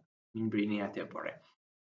membraneاتي برا.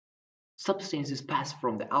 Substances pass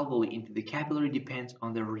from the alveoli into the capillary depends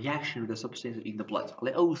on the reaction of the substances in the blood.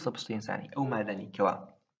 على أو substance يعني أو معدني كوا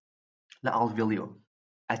لا alveolio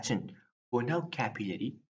أتن بناو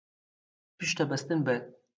capillary بيشتا بستن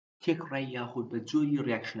ب تێکڕای یاخود بە جۆری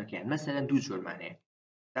ڕیاکشنەکەیان مەسەلەن دوو جۆر مانەیە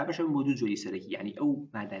تا بەشە بۆ دوو جۆری سەرەکی یعنی ئەو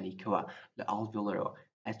مادانی کەوا لە ئالڤێڵەرەوە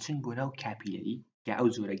ئەچن بۆ ناو کاپیلەری کە ئەو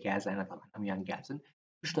جۆرە گازانە تەمان هەمویان گازن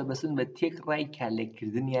پشتە بەسن بە تێکڕای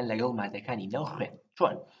کالێکردنیان لەگەڵ مادەکانی ناو خوێن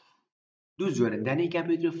چۆن دوو جۆرن دانەیەکیان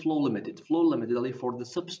پێوترێت flow limited دەڵێ for the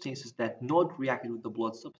substances that not reacted with the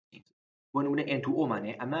blood substances بۆ نمونە N2O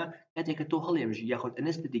مانەیە ئەمە کاتێککە تۆ هەڵێمژی یاخود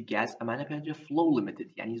anesthetic gas ئەمانە پێوترێت flow limited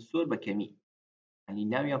یعنی زۆر بە کەمی يعني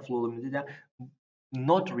ناويان flow limited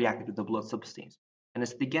not reacted to the blood substance and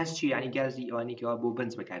as the gas چی يعني گازی ئەوانی کەوا بۆ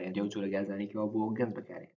بنز بەکارێن دێو جۆرە گازانی کەوا بۆ گەنج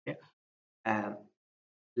بەکارێن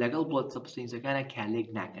لەگەڵ blood substanceەکانە کالێک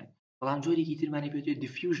ناکەن بەڵام جۆرێکی ترمانی پێوترێت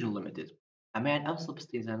diffusion limited ئەمەیان ئەم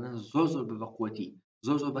substanceانە زۆر بەقوتی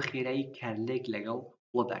زۆر بە خێرایی کالێک لەگەڵ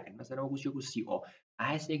blood داکەن مەسەلەن وەکو چێکو CO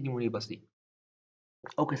ئاهەستێک نمونەی بەستی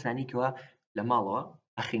ئەو کەسانی کەوا لە ماڵەوە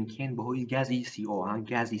ئەخنکێن بەهۆی گازی CO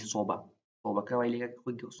گازی سۆبە صوبەکە وای لێک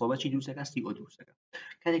صوبە چی دروستەکە CO دروستەکە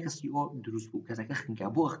کاتێک کە CO دروست بوو کەسەکە خنکە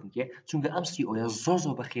بۆ خنکێ چونکە ئەم CO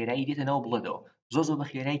زۆر بە خێرایی دێتە ناو بڵێدەوە زۆر بە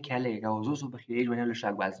خێرایی کالەیەکەوە زۆر بە خێرایی دوێنێ لە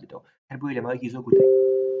شاک باز دێتەوە هەر بۆیە لە ماوەیەکی زۆر کوتای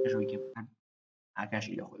ژۆیکە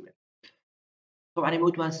ئاکاشی لە خۆی بێت طبعا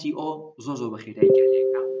ئەمەوتمان CO زۆر بە خێرایی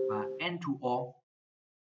کالەیەکە و N2O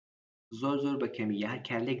زۆر بە کەمیە هەر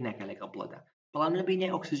کالێک ناکە لەگەڵ بڵێدا بەڵام لە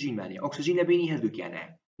بینی ئۆکسجین مانێ ئۆکسجین لە بینی هەردووکیانە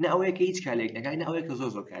نە ئەوەیە کە هیچ کالێک نەکە نە ئەوەیە کە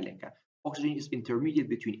زۆر کالێکە Oxygen is intermediate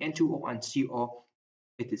between N2O and CO.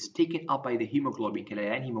 It is taken up by the hemoglobin.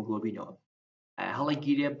 كلايان hemoglobin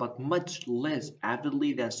هلاقيه but much less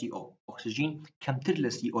avidly than CO. Oxygen كمتر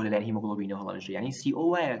ل CO لان hemoglobin هلاقيه يعني CO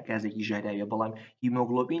ويا كازكي جهدايا بلام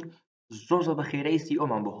hemoglobin زوز بخيري CO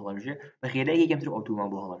من بهلاقيه بخيري كمتر O2 من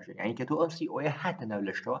بهلاقيه يعني كتو CO حتى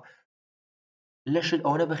نولشتوا ليش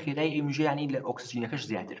أنا بخيري إمجي يعني الأكسجين كش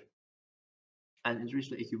زيادة. And increase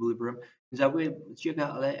the equilibrium. زاوية تشيكا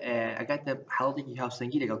على أجت حالتك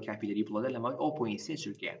هاوسنجي لقى capillary blood لما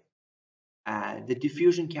 0.6 كان. The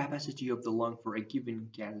diffusion capacity of the lung for a given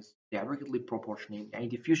gas is directly proportional. يعني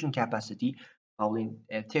diffusion capacity أولين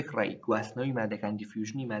تكري قاسنوي ماذا كان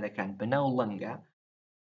diffusioni ماذا كان بناو لنجا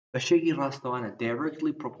بشكل راستوانا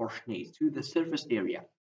directly proportional to the surface area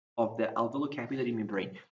of the alveolo-capillary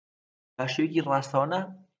membrane. بشكل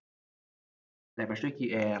راستوانا لا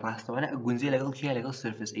بشكل راستوانا أجنزي لقل كيا لقل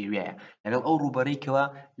surface area لقل أو روبريكوا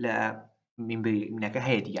لا منك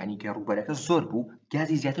هادي يعني كروبريك الزربو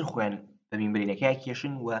جازي زيادة خوان بممبرينك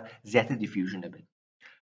كيشن وزيادة diffusion نبل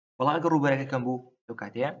والله أجر روبريك كم بو لو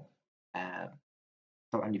كاتيا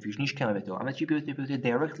طبعا diffusion إيش كم بتو أما تجي بيوتي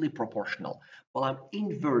directly proportional والله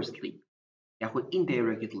inversely يأخذ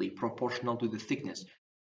indirectly proportional to the thickness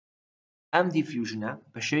ئەم دیفیوژنە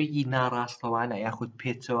بە شێوەیەکی ناڕاستەوانە یاخود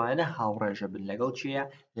پێچەوانە هاوڕێژە بن لەگەڵ چیە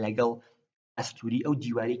لەگەڵ ئەستوری ئەو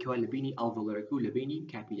دیوارێکەوە لە بینی ئالڤۆلەرەکە و لە بینی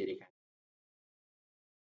کاپیلەرەکە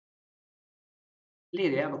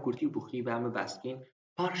لێرەیە بە کورتی و بوخی بامە باسکەین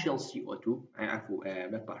partial CO2 عفوا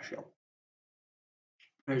not partial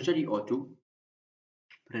پرێژەری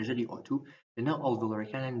ئۆتو لەناو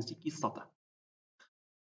ئەڵڤێڵەرەکانە نزیکی 100.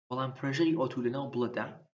 بەڵام پرێژەری ئۆتو لەناو بڵەتە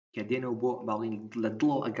کە دێنەوە بۆ باڵین لە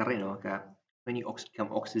دڵەوە ئەگەڕێنەوە کە خوێنی کەم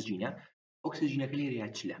ئۆکسجینە، ئۆکسجینەکە لێرەیە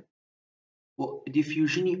چلە. بۆ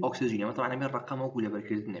دیفیوژنی ئۆکسجینە مەتەوانە ئەمێ ڕقەمە وەکو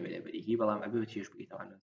لەبەرکردن نەبێت لەبەریکی، بەڵام ئەبێ بە چێژ بکەیتەوە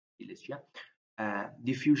لە چیە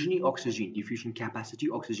diffusion oxygen, diffusion capacity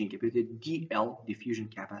oxygen کە پێوتێت DL diffusion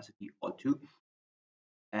capacity O2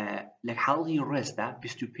 لە حاڵی ڕێستا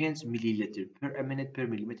 25 میلیلیتر per minute per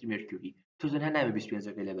millimeter mercury. تۆ تەنها نابێت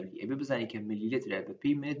 25 لەبەرکی، ئەبێ بزانی کە میلیلیترە بە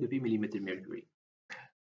پێی منێت بە پێی میلیمتر mercury.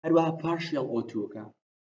 هەروەها partial O2 کە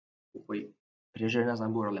خۆی پرێژەر نازان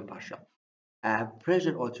بۆ ڕەڵێن partial.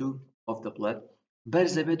 Pressure O2 of the blood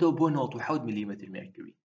بەرزە بێتەوە بۆ 97 میلیمتر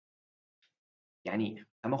mercury. یعنی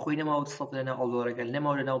ئەمە خۆی نەماوە 100 لەناو ئەڵڤێڵەرەکە،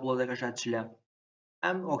 نەماوە لەناو بڵۆدەکەشا چلە.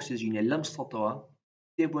 ئەم ئۆکسجینە لەم 100ەوە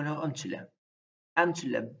دێ بۆ ناو ئەم چلە. ئەم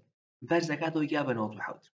چلە بەرزەکاتەوە یا بە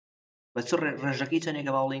 97. بە چ ڕێژەکەی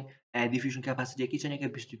چەندێکە باڵین diffusion capacity چەندێکە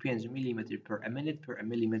 25 میلیمتر per minute per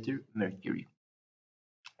millimeter mercury.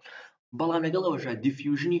 بەڵام لەگەڵ ئەوەشە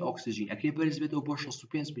دیفیوژنی ئۆکسجین ئەکرێ بەرز بێتەوە بۆ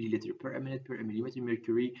 65 میلیلیتر per minute per millimeter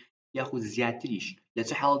mercury یاخود زیاتریش لە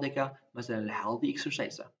چه حاڵەتێکە مەسەلەن لە حاڵەتی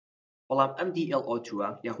ئەکسەرسایزە. بەڵام ئەم DLO2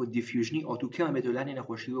 یاخود دیفیوژنی ئۆتو کەمە بێتەوە لانی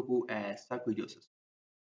نەخۆشی وەکو سارکۆیدۆسس.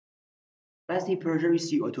 باسی پرێژەری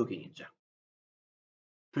CO2 کەین اینجا.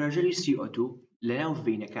 پرێژەری CO2 لەناو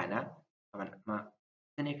ڤینەکانە ئەمە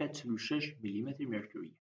تەنێکە 46 میلیمتر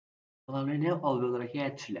mercury. بەڵام لەناو ئەڵڤێڵەرەکەیە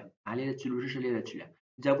چلە، لێرە 46 لێرە چلە.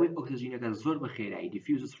 جا بۆی ئۆکسجینەکە زۆر بە خێرایی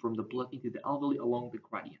diffuses from the blood into the alveoli along the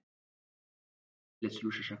gradient. لە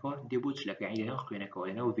 46ەکە دێ بۆ چلەکە، یعنی لەناو خوێنەکەەوە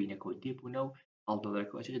لەناو ڤینەکەەوە دێ بۆ ناو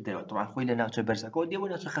ئەڵڤێڵەرەکەەوە چێتە دەرەوە. طبعاً خۆی لە ناوچە بەرزەکەەوە دێ بۆ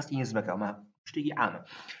ناوچە خەستی نزمەکە، ئەمە شتێکی عامە.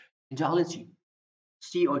 اینجا هەڵێ چی؟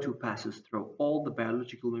 CO2 passes through all the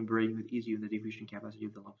biological membrane with easy on the diffusion capacity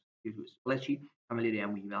of the lung. Let's see,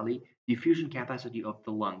 diffusion capacity of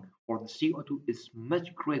the lung or the CO2 is much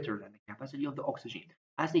greater than the capacity of the oxygen.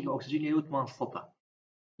 As the oxygen يوتمان سطح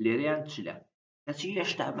ليريان تشلا. تشي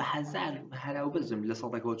يشتع بحزار هلا وبزم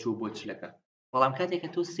لصدق وتشوف بوتشلك. والله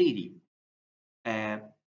كاتك تو سيدي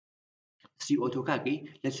CO2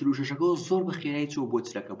 كاكي لتشلوششكو زور بخيراي تشوف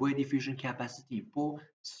بوتشلك. بوي diffusion capacity بو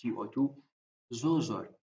CO2 زور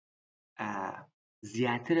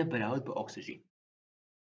زیاترە بەراورد بە ئۆکسجین.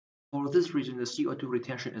 For this reason the CO2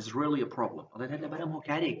 retention is really a problem. ئەڵێ لەبەرەم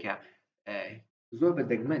هۆکارێک کە زۆر بە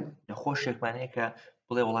دەگمەن نەخۆشێکمانەیە کە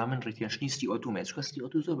بڵێ وەڵام من ریتێنشنی CO2 مێ، چونکە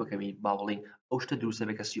CO2 زۆر بەکەمی با بڵێن ئەو شتە دروستە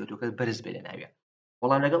بێت کە CO2 کە بەرز بێت لە ناوێ.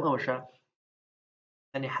 وەڵام لەگەڵ ئەوەشە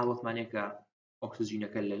تەنێ حاڵەتمانەیە کە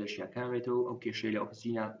ئۆکسجینەکە لە لەشیا کامێتەوە، ئەو کێشەی لە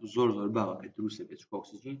ئۆکسجینە زۆر باوە کە دروستە بێت، چونکە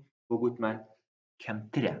ئۆکسجین بۆ گوتمان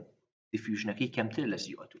کەمترە، دیفیوژنەکەی کەمترە لە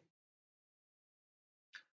CO2.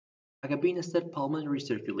 ئەگە بینە سەر pulmonary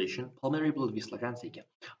circulation، pulmonary blood vessel-ەکان چێکە؟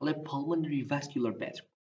 ئەڵێ pulmonary vascular bed،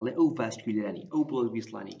 ئەڵێ ئەو vascularانی ئەو blood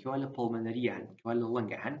vessel-انی کەوا لە pulmonary هەن، کەوا لە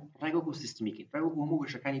لەنگە هەن، ڕێگەکو سیستمیکن، ڕێگەکو هەموو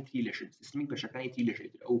بەشەکانی تری لەشن، سیستمیک بەشەکانی تری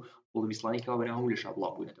لەشێتر، ئەو blood vessel-انی کەوا بەناو هەموو لەشا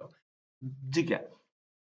بڵاو بوونەتەوە. جگە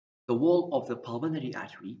the wall of the pulmonary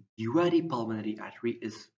artery، دیواری pulmonary artery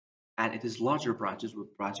is and it is larger branches with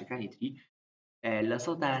branchەکانی تری لە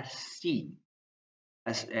سەدا 30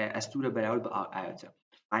 ئەستورە بەراورد بە ئایۆتا.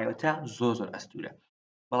 ئایۆتا زۆر ئەستورە.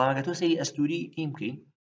 بەڵام ئەگە تۆ سەیری ئەستوری تیم بکەین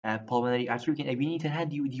pulmonary artery بکەین ئەبینی تەنها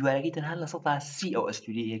دیوارەکەی تەنها لە سەدا 30 ئەو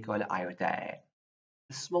ئەستوری هەیەکەوە لە ئایۆتایە.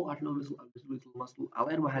 small arterial vessel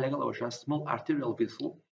ئەڵێ وەها لەگەڵ ئەوەشە small arterial vessel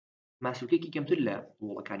ماسوولکێکی کەمتر لە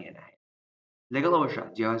وڵەکانیانە هەیە. لەگەڵ ئەوەشە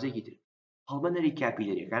جیاوازێکی تر pulmonary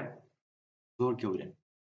capillary-ەکان زۆر گەورن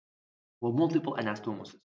و multiple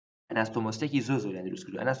anastomosis. ئەناستۆمۆسێکی زۆریان دروست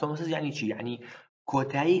کردو. ئەناستۆمۆسس یعنی چی؟ یعنی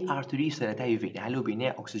کۆتایی ئارتری سەرەتای ڤین، هەلو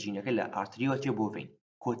بینەیە ئۆکسجینەکە لە ئارتریەوە چێ بۆ ڤین،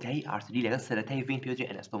 کۆتایی ئارتری لەگەڵ سەرەتای ڤین پێوترێت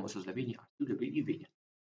ئەناستۆمۆسس لە بینی ئارتری لە بینی ڤینە.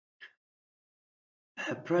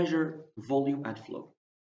 pressure volume and flow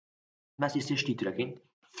باسی سێشتی ترەکەین.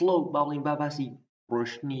 flow باڵین با باسی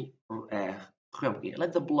ڕۆشتنی خوێن بکەین.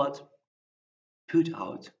 let the blood put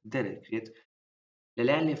out دەرەکرێت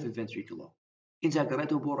لەلایەن left ventricle اینجا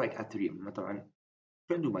گەڕێتەوە بۆ right atrium مەتەوەن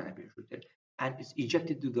خوێندومانە پێشووتر and is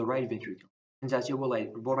ejected to the right ventricle. اینجا چێ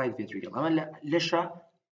بۆ right ventricle. ئەمە لەشە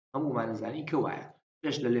هەموومان زانی کە وایە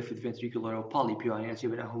لەش لە left ventricle و پاڵی پیوانەیە چێ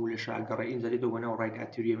بەناو هەموو لەشە گەڕێ اینجا دێتەوە بەناو right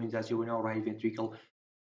atrium، اینجا چێ بەناو right ventricle.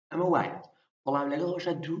 ئەمە وایە. بەڵام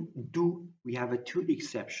لەگەڵەوەشە we have a two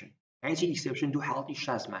exception. یعنی چی exception؟ دوو حاڵەتی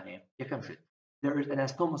شازمان هەیە. یەکەم شت there is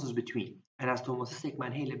anastomosis between.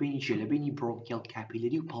 ئەناستۆمۆسسێکمان هەیە لە بینی چێ؟ لە بینی bronchial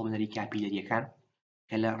capillary و pulmonary capillary-ەکان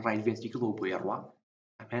کە لە right ventricle و بۆیە ڕوا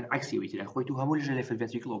ئەمان عکسی ویترە خۆی تو هەموو لەژە left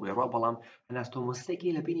ventricle و بۆیە ڕوا. بەڵام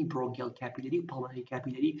ئەناستۆمۆسسێکی لە بینی bronchial capillary و pulmonary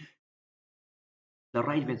capillary لە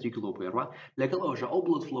ڕایت ڤێنتریکڵەوە بۆیڕوە لەگەڵ ئەوژە ئەو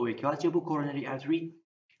بڵد فلۆوەی کەواتێ بۆ کۆرۆنەری ئارتری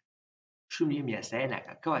شوونی یاسایە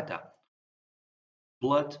ناکات کەواتە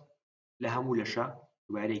بڵد لە هەموو لەشە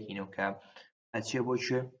دووارێکینەوە کە ئەچێ بۆ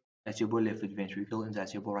چێ ئەچێ بۆ لێفت ڤێنتریکڵ ئینجا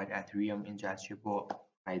چێ بۆ ڕایت ئاتریەم ئینجا چێ بۆ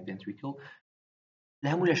ڕایت ڤێنتریکڵ لە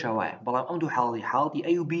هەموو لەشە وایە بەڵام ئەم دوو حاڵەتی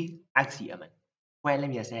ئەی و بی عەکسی ئەمن وایە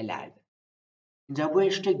لەم یاسایە لاعبن اینجا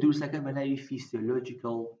بۆیە شتێک دروستەکە بە ناوی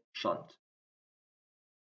physiological shunt.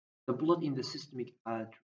 The blood in the systemic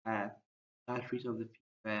arteries of the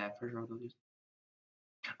pressure of the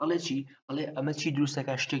ئەڵێ چی؟ ئەڵێ ئەمە چی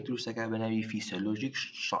دروستەکە شتێک دروستەکە بە ناوی physiologic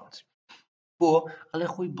shunt. بۆ ئەڵێ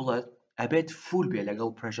خۆی بڵد ئەبێت فول بێ لەگەڵ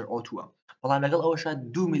pressure O2 بەڵام لەگەڵ ئەوەشە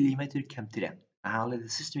 2 ملیمتر کەمترە. ئەڵێ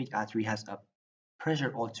the systemic artery has a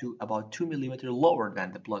pressure O2 about 2 millimeter lower than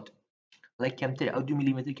the blood. لای کەمترە ئەو 2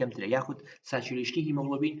 میلیمتر کەمترە یاخود ساتوریشنی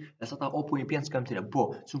هیمۆگلۆبین لە 0.5 کەمترە بۆ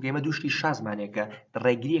چونکە ئێمە دووشتی شازمانێکە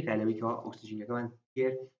ڕێگریەکە لەوەیەوە ئۆکسیژینەکەمان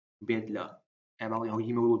تێر بێت لە ئەماڵی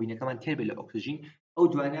هیمۆگلۆبینەکەمان تێر بێت لە ئۆکسیژین ئەو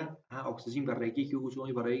دوانە ئۆکسیژین بە ڕێگەیەکی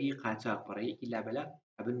وچۆی بە ڕێگەی قاچاق بە ڕێگەیەکی لابەلا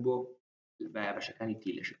ئەبن بۆ بەشەکانی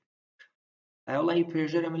تیلەشێت. وڵی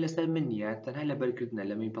پرێژەر ئەمە لەسەر من نییە تەنها لە بەرکردنە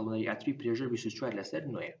لە مین پەڵمەری ئاتری پرێژەر 24 لەسەر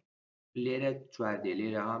 9 لێرە 4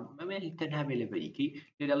 لێرە ئەمە تەنها بێ لە بەریکی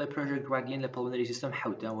لێرە لە پرێژەر گرادیەنت لە پەڵمەری سیستەم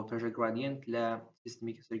 7 و پرێژەر گرادیەنت لە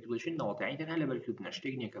سیستمیک سیرکولیشن 90 تەنها لە بەرکردنە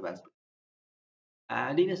شتێک نییە کە باس بکەین.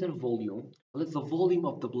 لێرە سەر volume the volume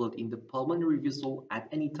of the blood in the pulmonary vessel at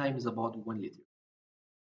any time is about 1 liter.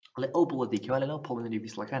 ئەو بڵدێکەوە لەناو پەڵمەری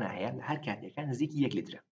ڤیسڵەکانە هەیە لە هەر کاتێکان نزیکی 1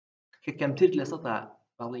 لیترە کە کەمتر لە 100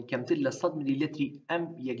 باڵین کەمتر لە 100 میلیلیتری ئەم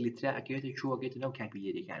 1 لیترە ئەکەوێتە چۆوەکەوێتە ناو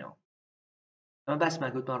کاپیلەرەکانەوە. ئەمە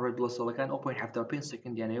باسمان گوتمان ڕێ بڵۆسەڵەکان 0.75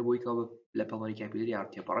 سەکەندیانەوە بۆی کەوە لە پەڵمەری کاپیلەری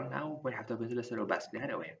ئارتێپەڕن ناو 0.75 لەسەرەوە باس لە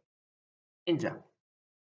هەرەوەیە. اینجا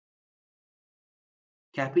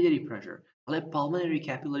capillary pressure ئەڵێ pulmonary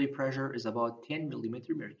capillary pressure is about 10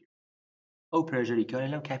 millimeter mercury. ئەو پرێژەری کە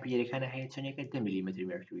لەناو کاپیلەرەکانە هەیە چەندێکە 10 میلیمتر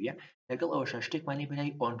مرکوریە لەگەڵ ئەوەش شتێکمان لێ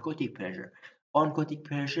بەناوی oncotic pressure.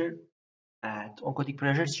 oncotic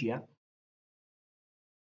pressure چییە؟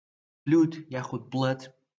 فلوید یاخود بڵد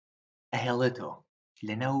ئەهێڵێتەوە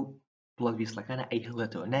لەناو بڵد ڤیسڵەکانە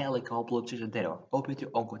ئەیهێڵێتەوە نایەڵێکەوە بڵد چێتە دەرەوە ئەو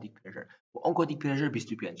پێێتی oncotic pressure و oncotic pressure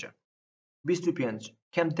 25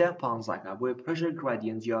 کەمتە 15 بۆیە pressure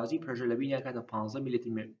gradient جیازی pressure لە بینی کاتە 15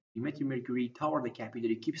 millimeter mercury toward the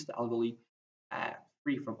capillary keeps the alveoli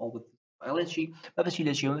free from all the ئەڵێکی بەبەچی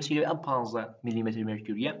لە چیەوە بەچی لەوێ ئەم 15 میلیمتر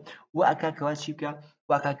مرکوریە و ئەکاکەوە چی بکە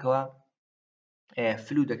و ئەکاکەوە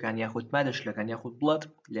فلوودەکان یاخود مادەشلەکان یاخود بڵد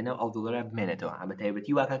لەناو ئەڵڤۆلەرە بمێنێتەوە ئەمە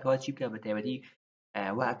تایبەتی واکاکەوە چی بکە بە تایبەتی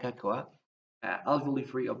واکاکەوە alveoli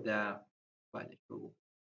free of the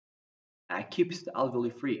keeps the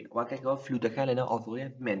alveoli free واکاکەوە فلوودەکان لەناو ئەڵڤۆلەرە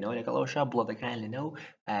بمێنەوە لەگەڵ ئەوەشە بڵدەکان لەناو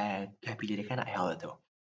کاپیلەرەکانە ئەهێڵێتەوە.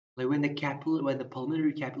 When the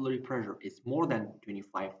pulmonary capillary pressure is more than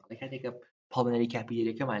 25 لەکاتێکە pulmonary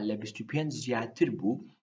capillary کەمان لە 25 زیاتر بوو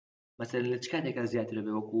مثلا لە چ کاتێکە زیاتر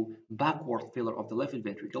بێ وەکو backward failure of the left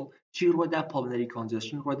ventricle چی ڕۆدا pulmonary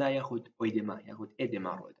congestion ڕۆدا یاخود ئۆیدێما یاخود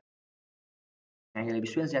ئێدێما ڕۆدا یعنی لە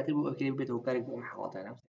 25 زیاتر بوو ئەوکەی بێتەوە کارێک بۆ ئەم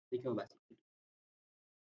حاڵاتانە دیکەوە باس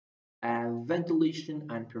ventilation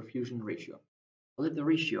and perfusion ratio. The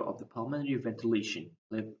ratio of the pulmonary ventilation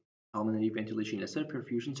لەسەر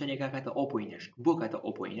perfusion چەندێکا کاتە 0.8 بۆ کاتە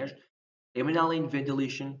 0.8 ئێمە ناڵێن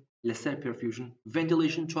ventilation لەسەر perfusion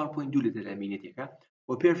ventilation 4.2 لیتر لە مینێتێکە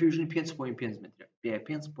و perfusion 5.5 مترە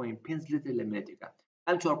 5.5 لیتر لە مینێتێکە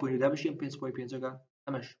ئەم 4.2 دا بشیم 5.5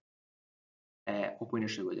 ئەمەش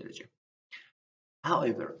 0.8 بۆ دەرەجە.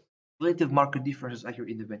 However, relative market differences occur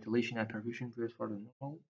in the ventilation and perfusion periods for the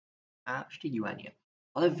normal شتێکی وانە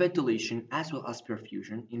ventilation as well as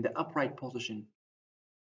perfusion in the upright position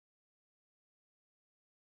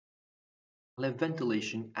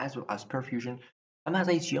ventilation as well as perfusion ئەمە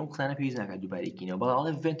زای چی ئەم قسانە پێویست ناکات دووبارێکینەوە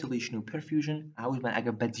بەڵام ventilation و perfusion ئاومان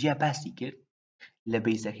ئەگە بەجیا باسی کرد لە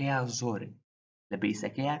بیسەکەیە زۆرن لە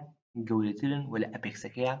بیسەکەیە گەورەترن و لە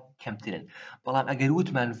ئەپێکسەکەیە کەمترن بەڵام ئەگەر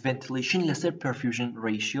وتمان ventilation لەسەر perfusion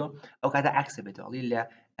ratio ئەو کاتە عەکسە بێتەوە لە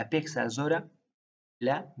ئەپێکسا زۆرە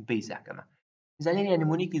لە بیساکەمە زانێنە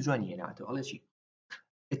نمونێکی جوانی هێناوەتەوە ئەڵێ چی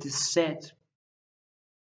It is said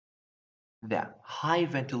that high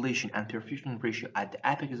ventilation and perfusion ratio at the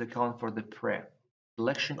apex account for the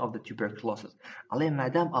predilection of the tuberculosis. ئەڵێ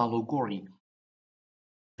مادام ئاڵۆگۆڕی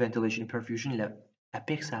ventilation perfusion لە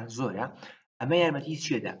ئەپێکسا زۆرە ئەمە یارمەتی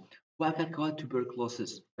چێدا واکەکەوە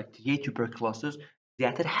tuberculosis بەکتریای tuberculosis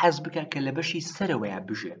زیاتر حەز بکە کە لە بەشی سەرەوەیە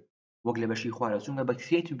بژێ وەک لە بەشی خوارەوە چونکە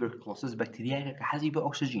بەکتریای tuberculosis بەکتریایەکە کە حەزی بە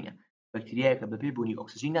ئۆکسیژینە بەکتریایەکە بەبێ بوونی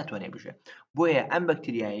ئۆکسیژین ناتوانێت بژێ بۆیە ئەم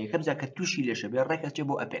بەکتریایە یەکەم جا کە تووشی لێشە بێ ڕێکەچێ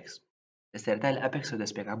بۆ ئەپێکس لەسەرتا لە ئەپێکسەوە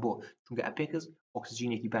دەست پێکا بۆ چونکە ئەپێکس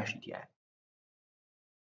ئۆکسجینێکی باشی تایە.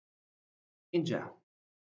 اینجا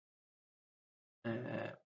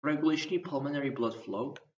regulation pulmonary blood flow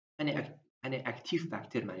هەنێ active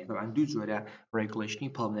factor معنی طبعا دوو جۆرە regulation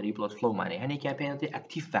pulmonary blood flow معنی هەنێکیان پێیان وتێ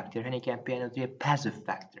active factor هەنێکیان پێیان وتێ passive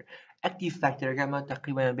factor. active factor ئەگەمە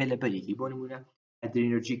تقریبا بێ لە بەرێکی بۆ نمونە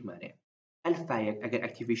adrenergic معنی ئەلفایەک ئەگەر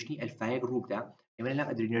activationi ئەلفایەک ڕوو بدا ئێمە لەم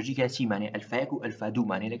adrenergica چی معنی ئەلفایەک و ئەلفا 2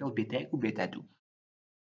 معنی لەگەڵ بێتایەک و بێتا 2.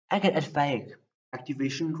 ئەگەر ئەلفایەک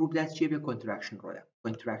activation ڕوو بدات چێ بێ contraction ڕۆدا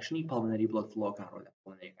contractioni pulmonary blood flow کان ڕۆدا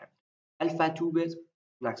پڵمەنەریەکان ئەلفا 2 بێت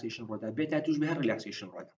relaxation ڕۆدا بێتا 2 بێ هەر relaxation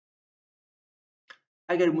ڕۆدا.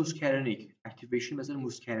 ئەگەر موسکارنیک activation بەسەر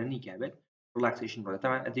موسکارنیکا بێت relaxation ڕۆدا.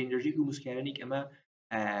 طبعا adrenergic و موسکارنیک ئەمە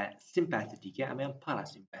sympathetic ئەمەیان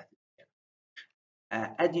parasympathetic.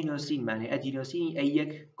 ئەدینۆسین معنی ئەدینۆسینی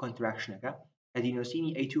A1 contractionەکە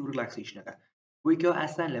ئەدینۆسینی A2 relaxationەکە بۆی کەەوە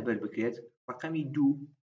ئاسان لەبەر بکرێت ڕقەمی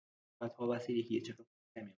 2 هەواسەرێکی یەکەکە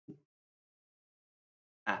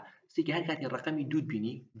سیکە هەر کاتی ڕقەمی 2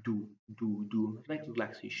 بینی 2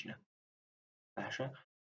 relaxationە باشە.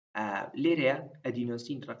 لێرەیە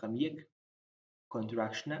ئەدینۆسین ڕقەم 1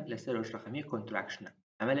 contractionە لەسەر ڕۆژ ڕقەم 1 contractionە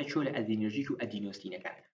ئەمە لە چۆ لە ئەدینۆژیک و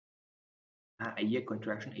ئەدینۆسینەکان A1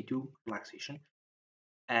 contraction A2 relaxation.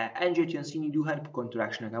 ئەنجیۆتێنسینی 2 هەر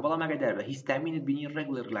contractionەکە بەڵام ئەگەدار بە هیستامینت بینی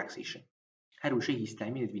regular relaxation هەر وشەی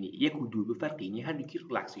هیستامینت بینی 1 و 2 بفەرقینی هەردووکی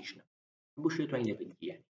relaxationە بۆ شوێ توانین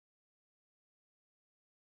لەبنیە.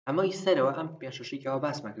 ئەمەی سەرەوە ئەم پێشەشێکەوە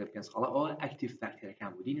باسمان کرد پێنج خاڵە ئەوە active factorەکان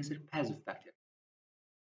بوو دینە سەر passive factor.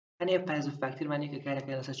 هەنێ passive factor معنی کە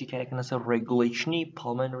کارەکە لەسەر چی کارەکە لەسەر regulationi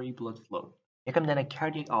pulmonary blood flow. یەکەم دانە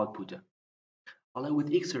cardiac outputە ئەڵێ with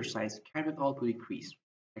exercise cardiac output decrease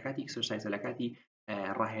لە کاتی exercise لە کاتی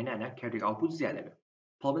ڕاهێنانە cardiac output زیادە بێت.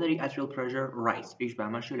 pulmonary arterial pressure rise پێش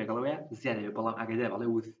باماشی لەگەڵەوەیە زیادە بێت بەڵام ئەگەدار بەڵێ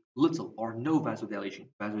with little or no vasodilation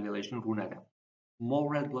ڕوو نادا. more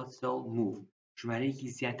red blood cell move ژمارەیەکی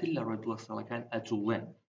زیاتر لە red blood cellەکان ئەجوڵێن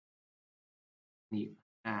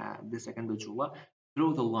دەستەکەن بەجوڵە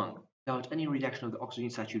through the lung without any reduction of the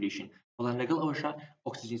oxygen saturation بەڵام لەگەڵ ئەوەشە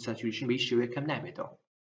oxygen saturation بە هیچ شێوەیە کەم نابێتەوە.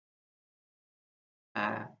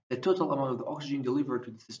 The total amount of the oxygen delivered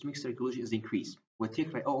to the systemic circulation is increased.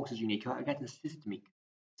 وتێکڕای ئەو ئۆکسجینێکەوە ئەگاتە systemic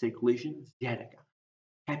circulation زیادەکە.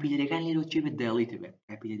 کاپیلەرەکان لێرە چێ بێت dilate بێت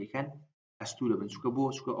کاپیلەرەکان ئەستورە بن چونکە بۆ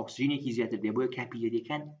چونکە ئۆکسجینێکی زیاتر دێ بۆیە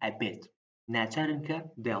کاپیلەرەکان ئەبێت ناچارن کە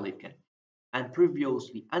dilate بکەن. And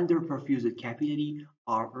previously underperfused capillary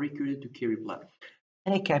are required to carry blood.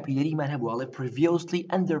 هەنێک کاپیلەریمان هەبوو ئەڵێ previously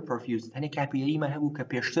underperfused هەنێک کاپیلەریمان هەبوو کە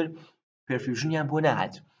پێشتر perfusionیان بۆ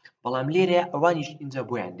نەهات بەڵام لێرە ئەوانیش اینجا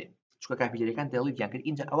بۆیان دێ چونکە کاپیلەرەکان دەڵیتیان کرد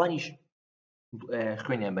اینجا ئەوانیش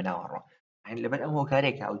خوێنیان بەناوەڕۆ لەبەر ئەم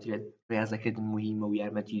هۆکارێکە ئەوترێت ڕاضەکردن مهمە و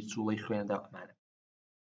یارمەتی چوڵەی خوێندا ئەمانە.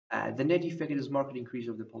 The net effect is marked increase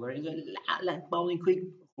of the polarity لا باڵینکۆی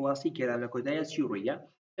خلاصی کێرا لە کۆتایە چی ڕوویە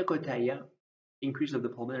لە کۆتایە increase of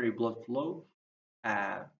the pulmonary blood flow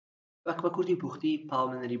وەک بە کوردی پوختی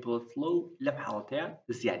pulmonary blood flow لەم حاڵەتەیە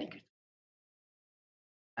زیادی کرد.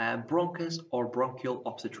 bronchus or bronchial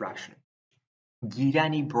obstruction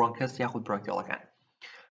گیرانی bronchus یاخود bronchialەکان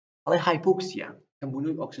ئەڵێ hypoxia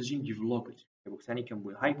کەمبوونەوەی ئۆکسجین developed hypoxانی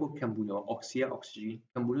کەمبوونەوە hypo کەمبوونەوە oxia oxygen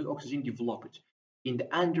کەمبوونەوەی ئۆکسجین developed in the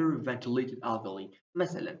underventilated alveoli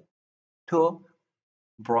مثلا تۆ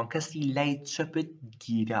برۆنکەسی لای چەپت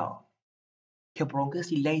گیراوە کە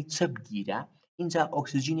برۆنکەسی لای چەپ گیرا اینجا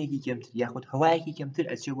ئۆکسجینێکی کەمتر یاخود هەوایەکی کەمتر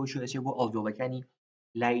ئەچێ بۆ شو ئەچێ بۆ ئەڵڤێڵەکانی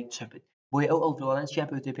لای چەپت بۆیە ئەو ئەڵڤێڵان چیان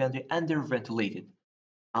پێوتێ پێیان underventilated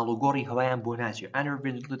ئاڵوگۆڕی هەوایان بۆ ناچێت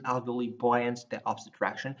underventilated alveoli buoyant the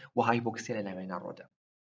obstruction و hypoxia لە ناوێنە ڕۆدا.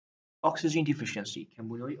 oxygen deficiency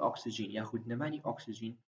کەمبوونەوەی ئۆکسجین یاخود نەمانی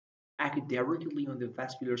ئۆکسجین act directly on the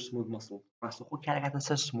vascular smooth muscle ڕاستەخۆ کارەکاتە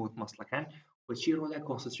سەر smooth مسلەکان و چی ڕۆدا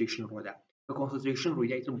concentration ڕۆدا بە concentration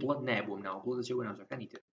ڕوویدا ئیتر بڵد نایە بۆ ناو بڵد دەچێت بۆ ناوچەکانی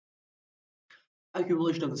تر.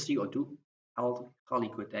 accumulation of the CO2 خاڵی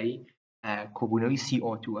کۆتایی کۆبوونەوەی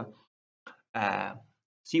CO2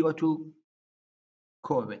 CO2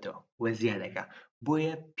 کۆ بێتەوە و زیادەکە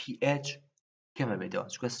بۆیە pH کەمە بێتەوە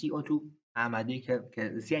چونکە CO2 ئامادەی کە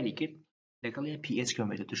زیادی کرد لەگەڵ pH کەمە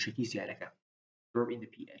بێتەوە تووشێکی زیادەکە. Drop in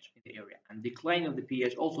the pH in the area and decline of the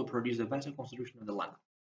pH also produce a vasoconstriction of the lung.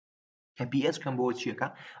 کە pH کەم بۆ چیەکە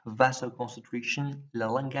vasoconstriction لە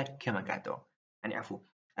لەنگات کەمەکاتەوە ئەنی عفو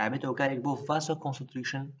ئابێتەوە کارێک بۆ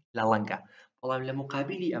vasoconstriction لە لەنگە بەڵام لە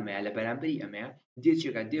مقابلی ئەمەیە لە بەرامبەری ئەمەیە دێ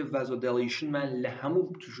چیەکە دێ vasodilationمان لە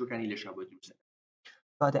هەموو تووشەکانی لەشا بۆ دروستە.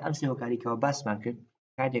 کاتە ئەم سێ هۆکاریکەوە باسمان کرد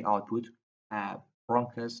cardiac output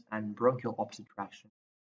bronchus and bronchial obstruction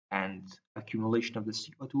and accumulation of the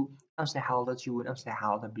CO2 ئەم سێ حاڵەتە چی بوون ئەم سێ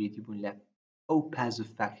حاڵەتە بریتی بوون لە ئەو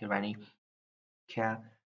passive factor یعنی کە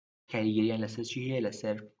کاریگەریان لەسەر چی هەیە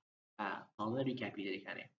لەسەر تاڵەری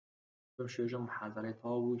کاپیلەریەکانەیە. بەم شێوەژە محاضەرەی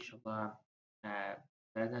تەواو بوو ئینشەڵڵا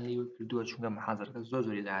بەرەدان لێ کردووە چونکە محاضەرەکە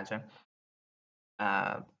زۆری لەهاجە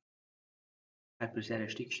هەر پرسیارە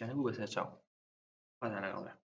شتێکی شتانە بوو بەسەر چاو خواتان لەگەڵ بێ.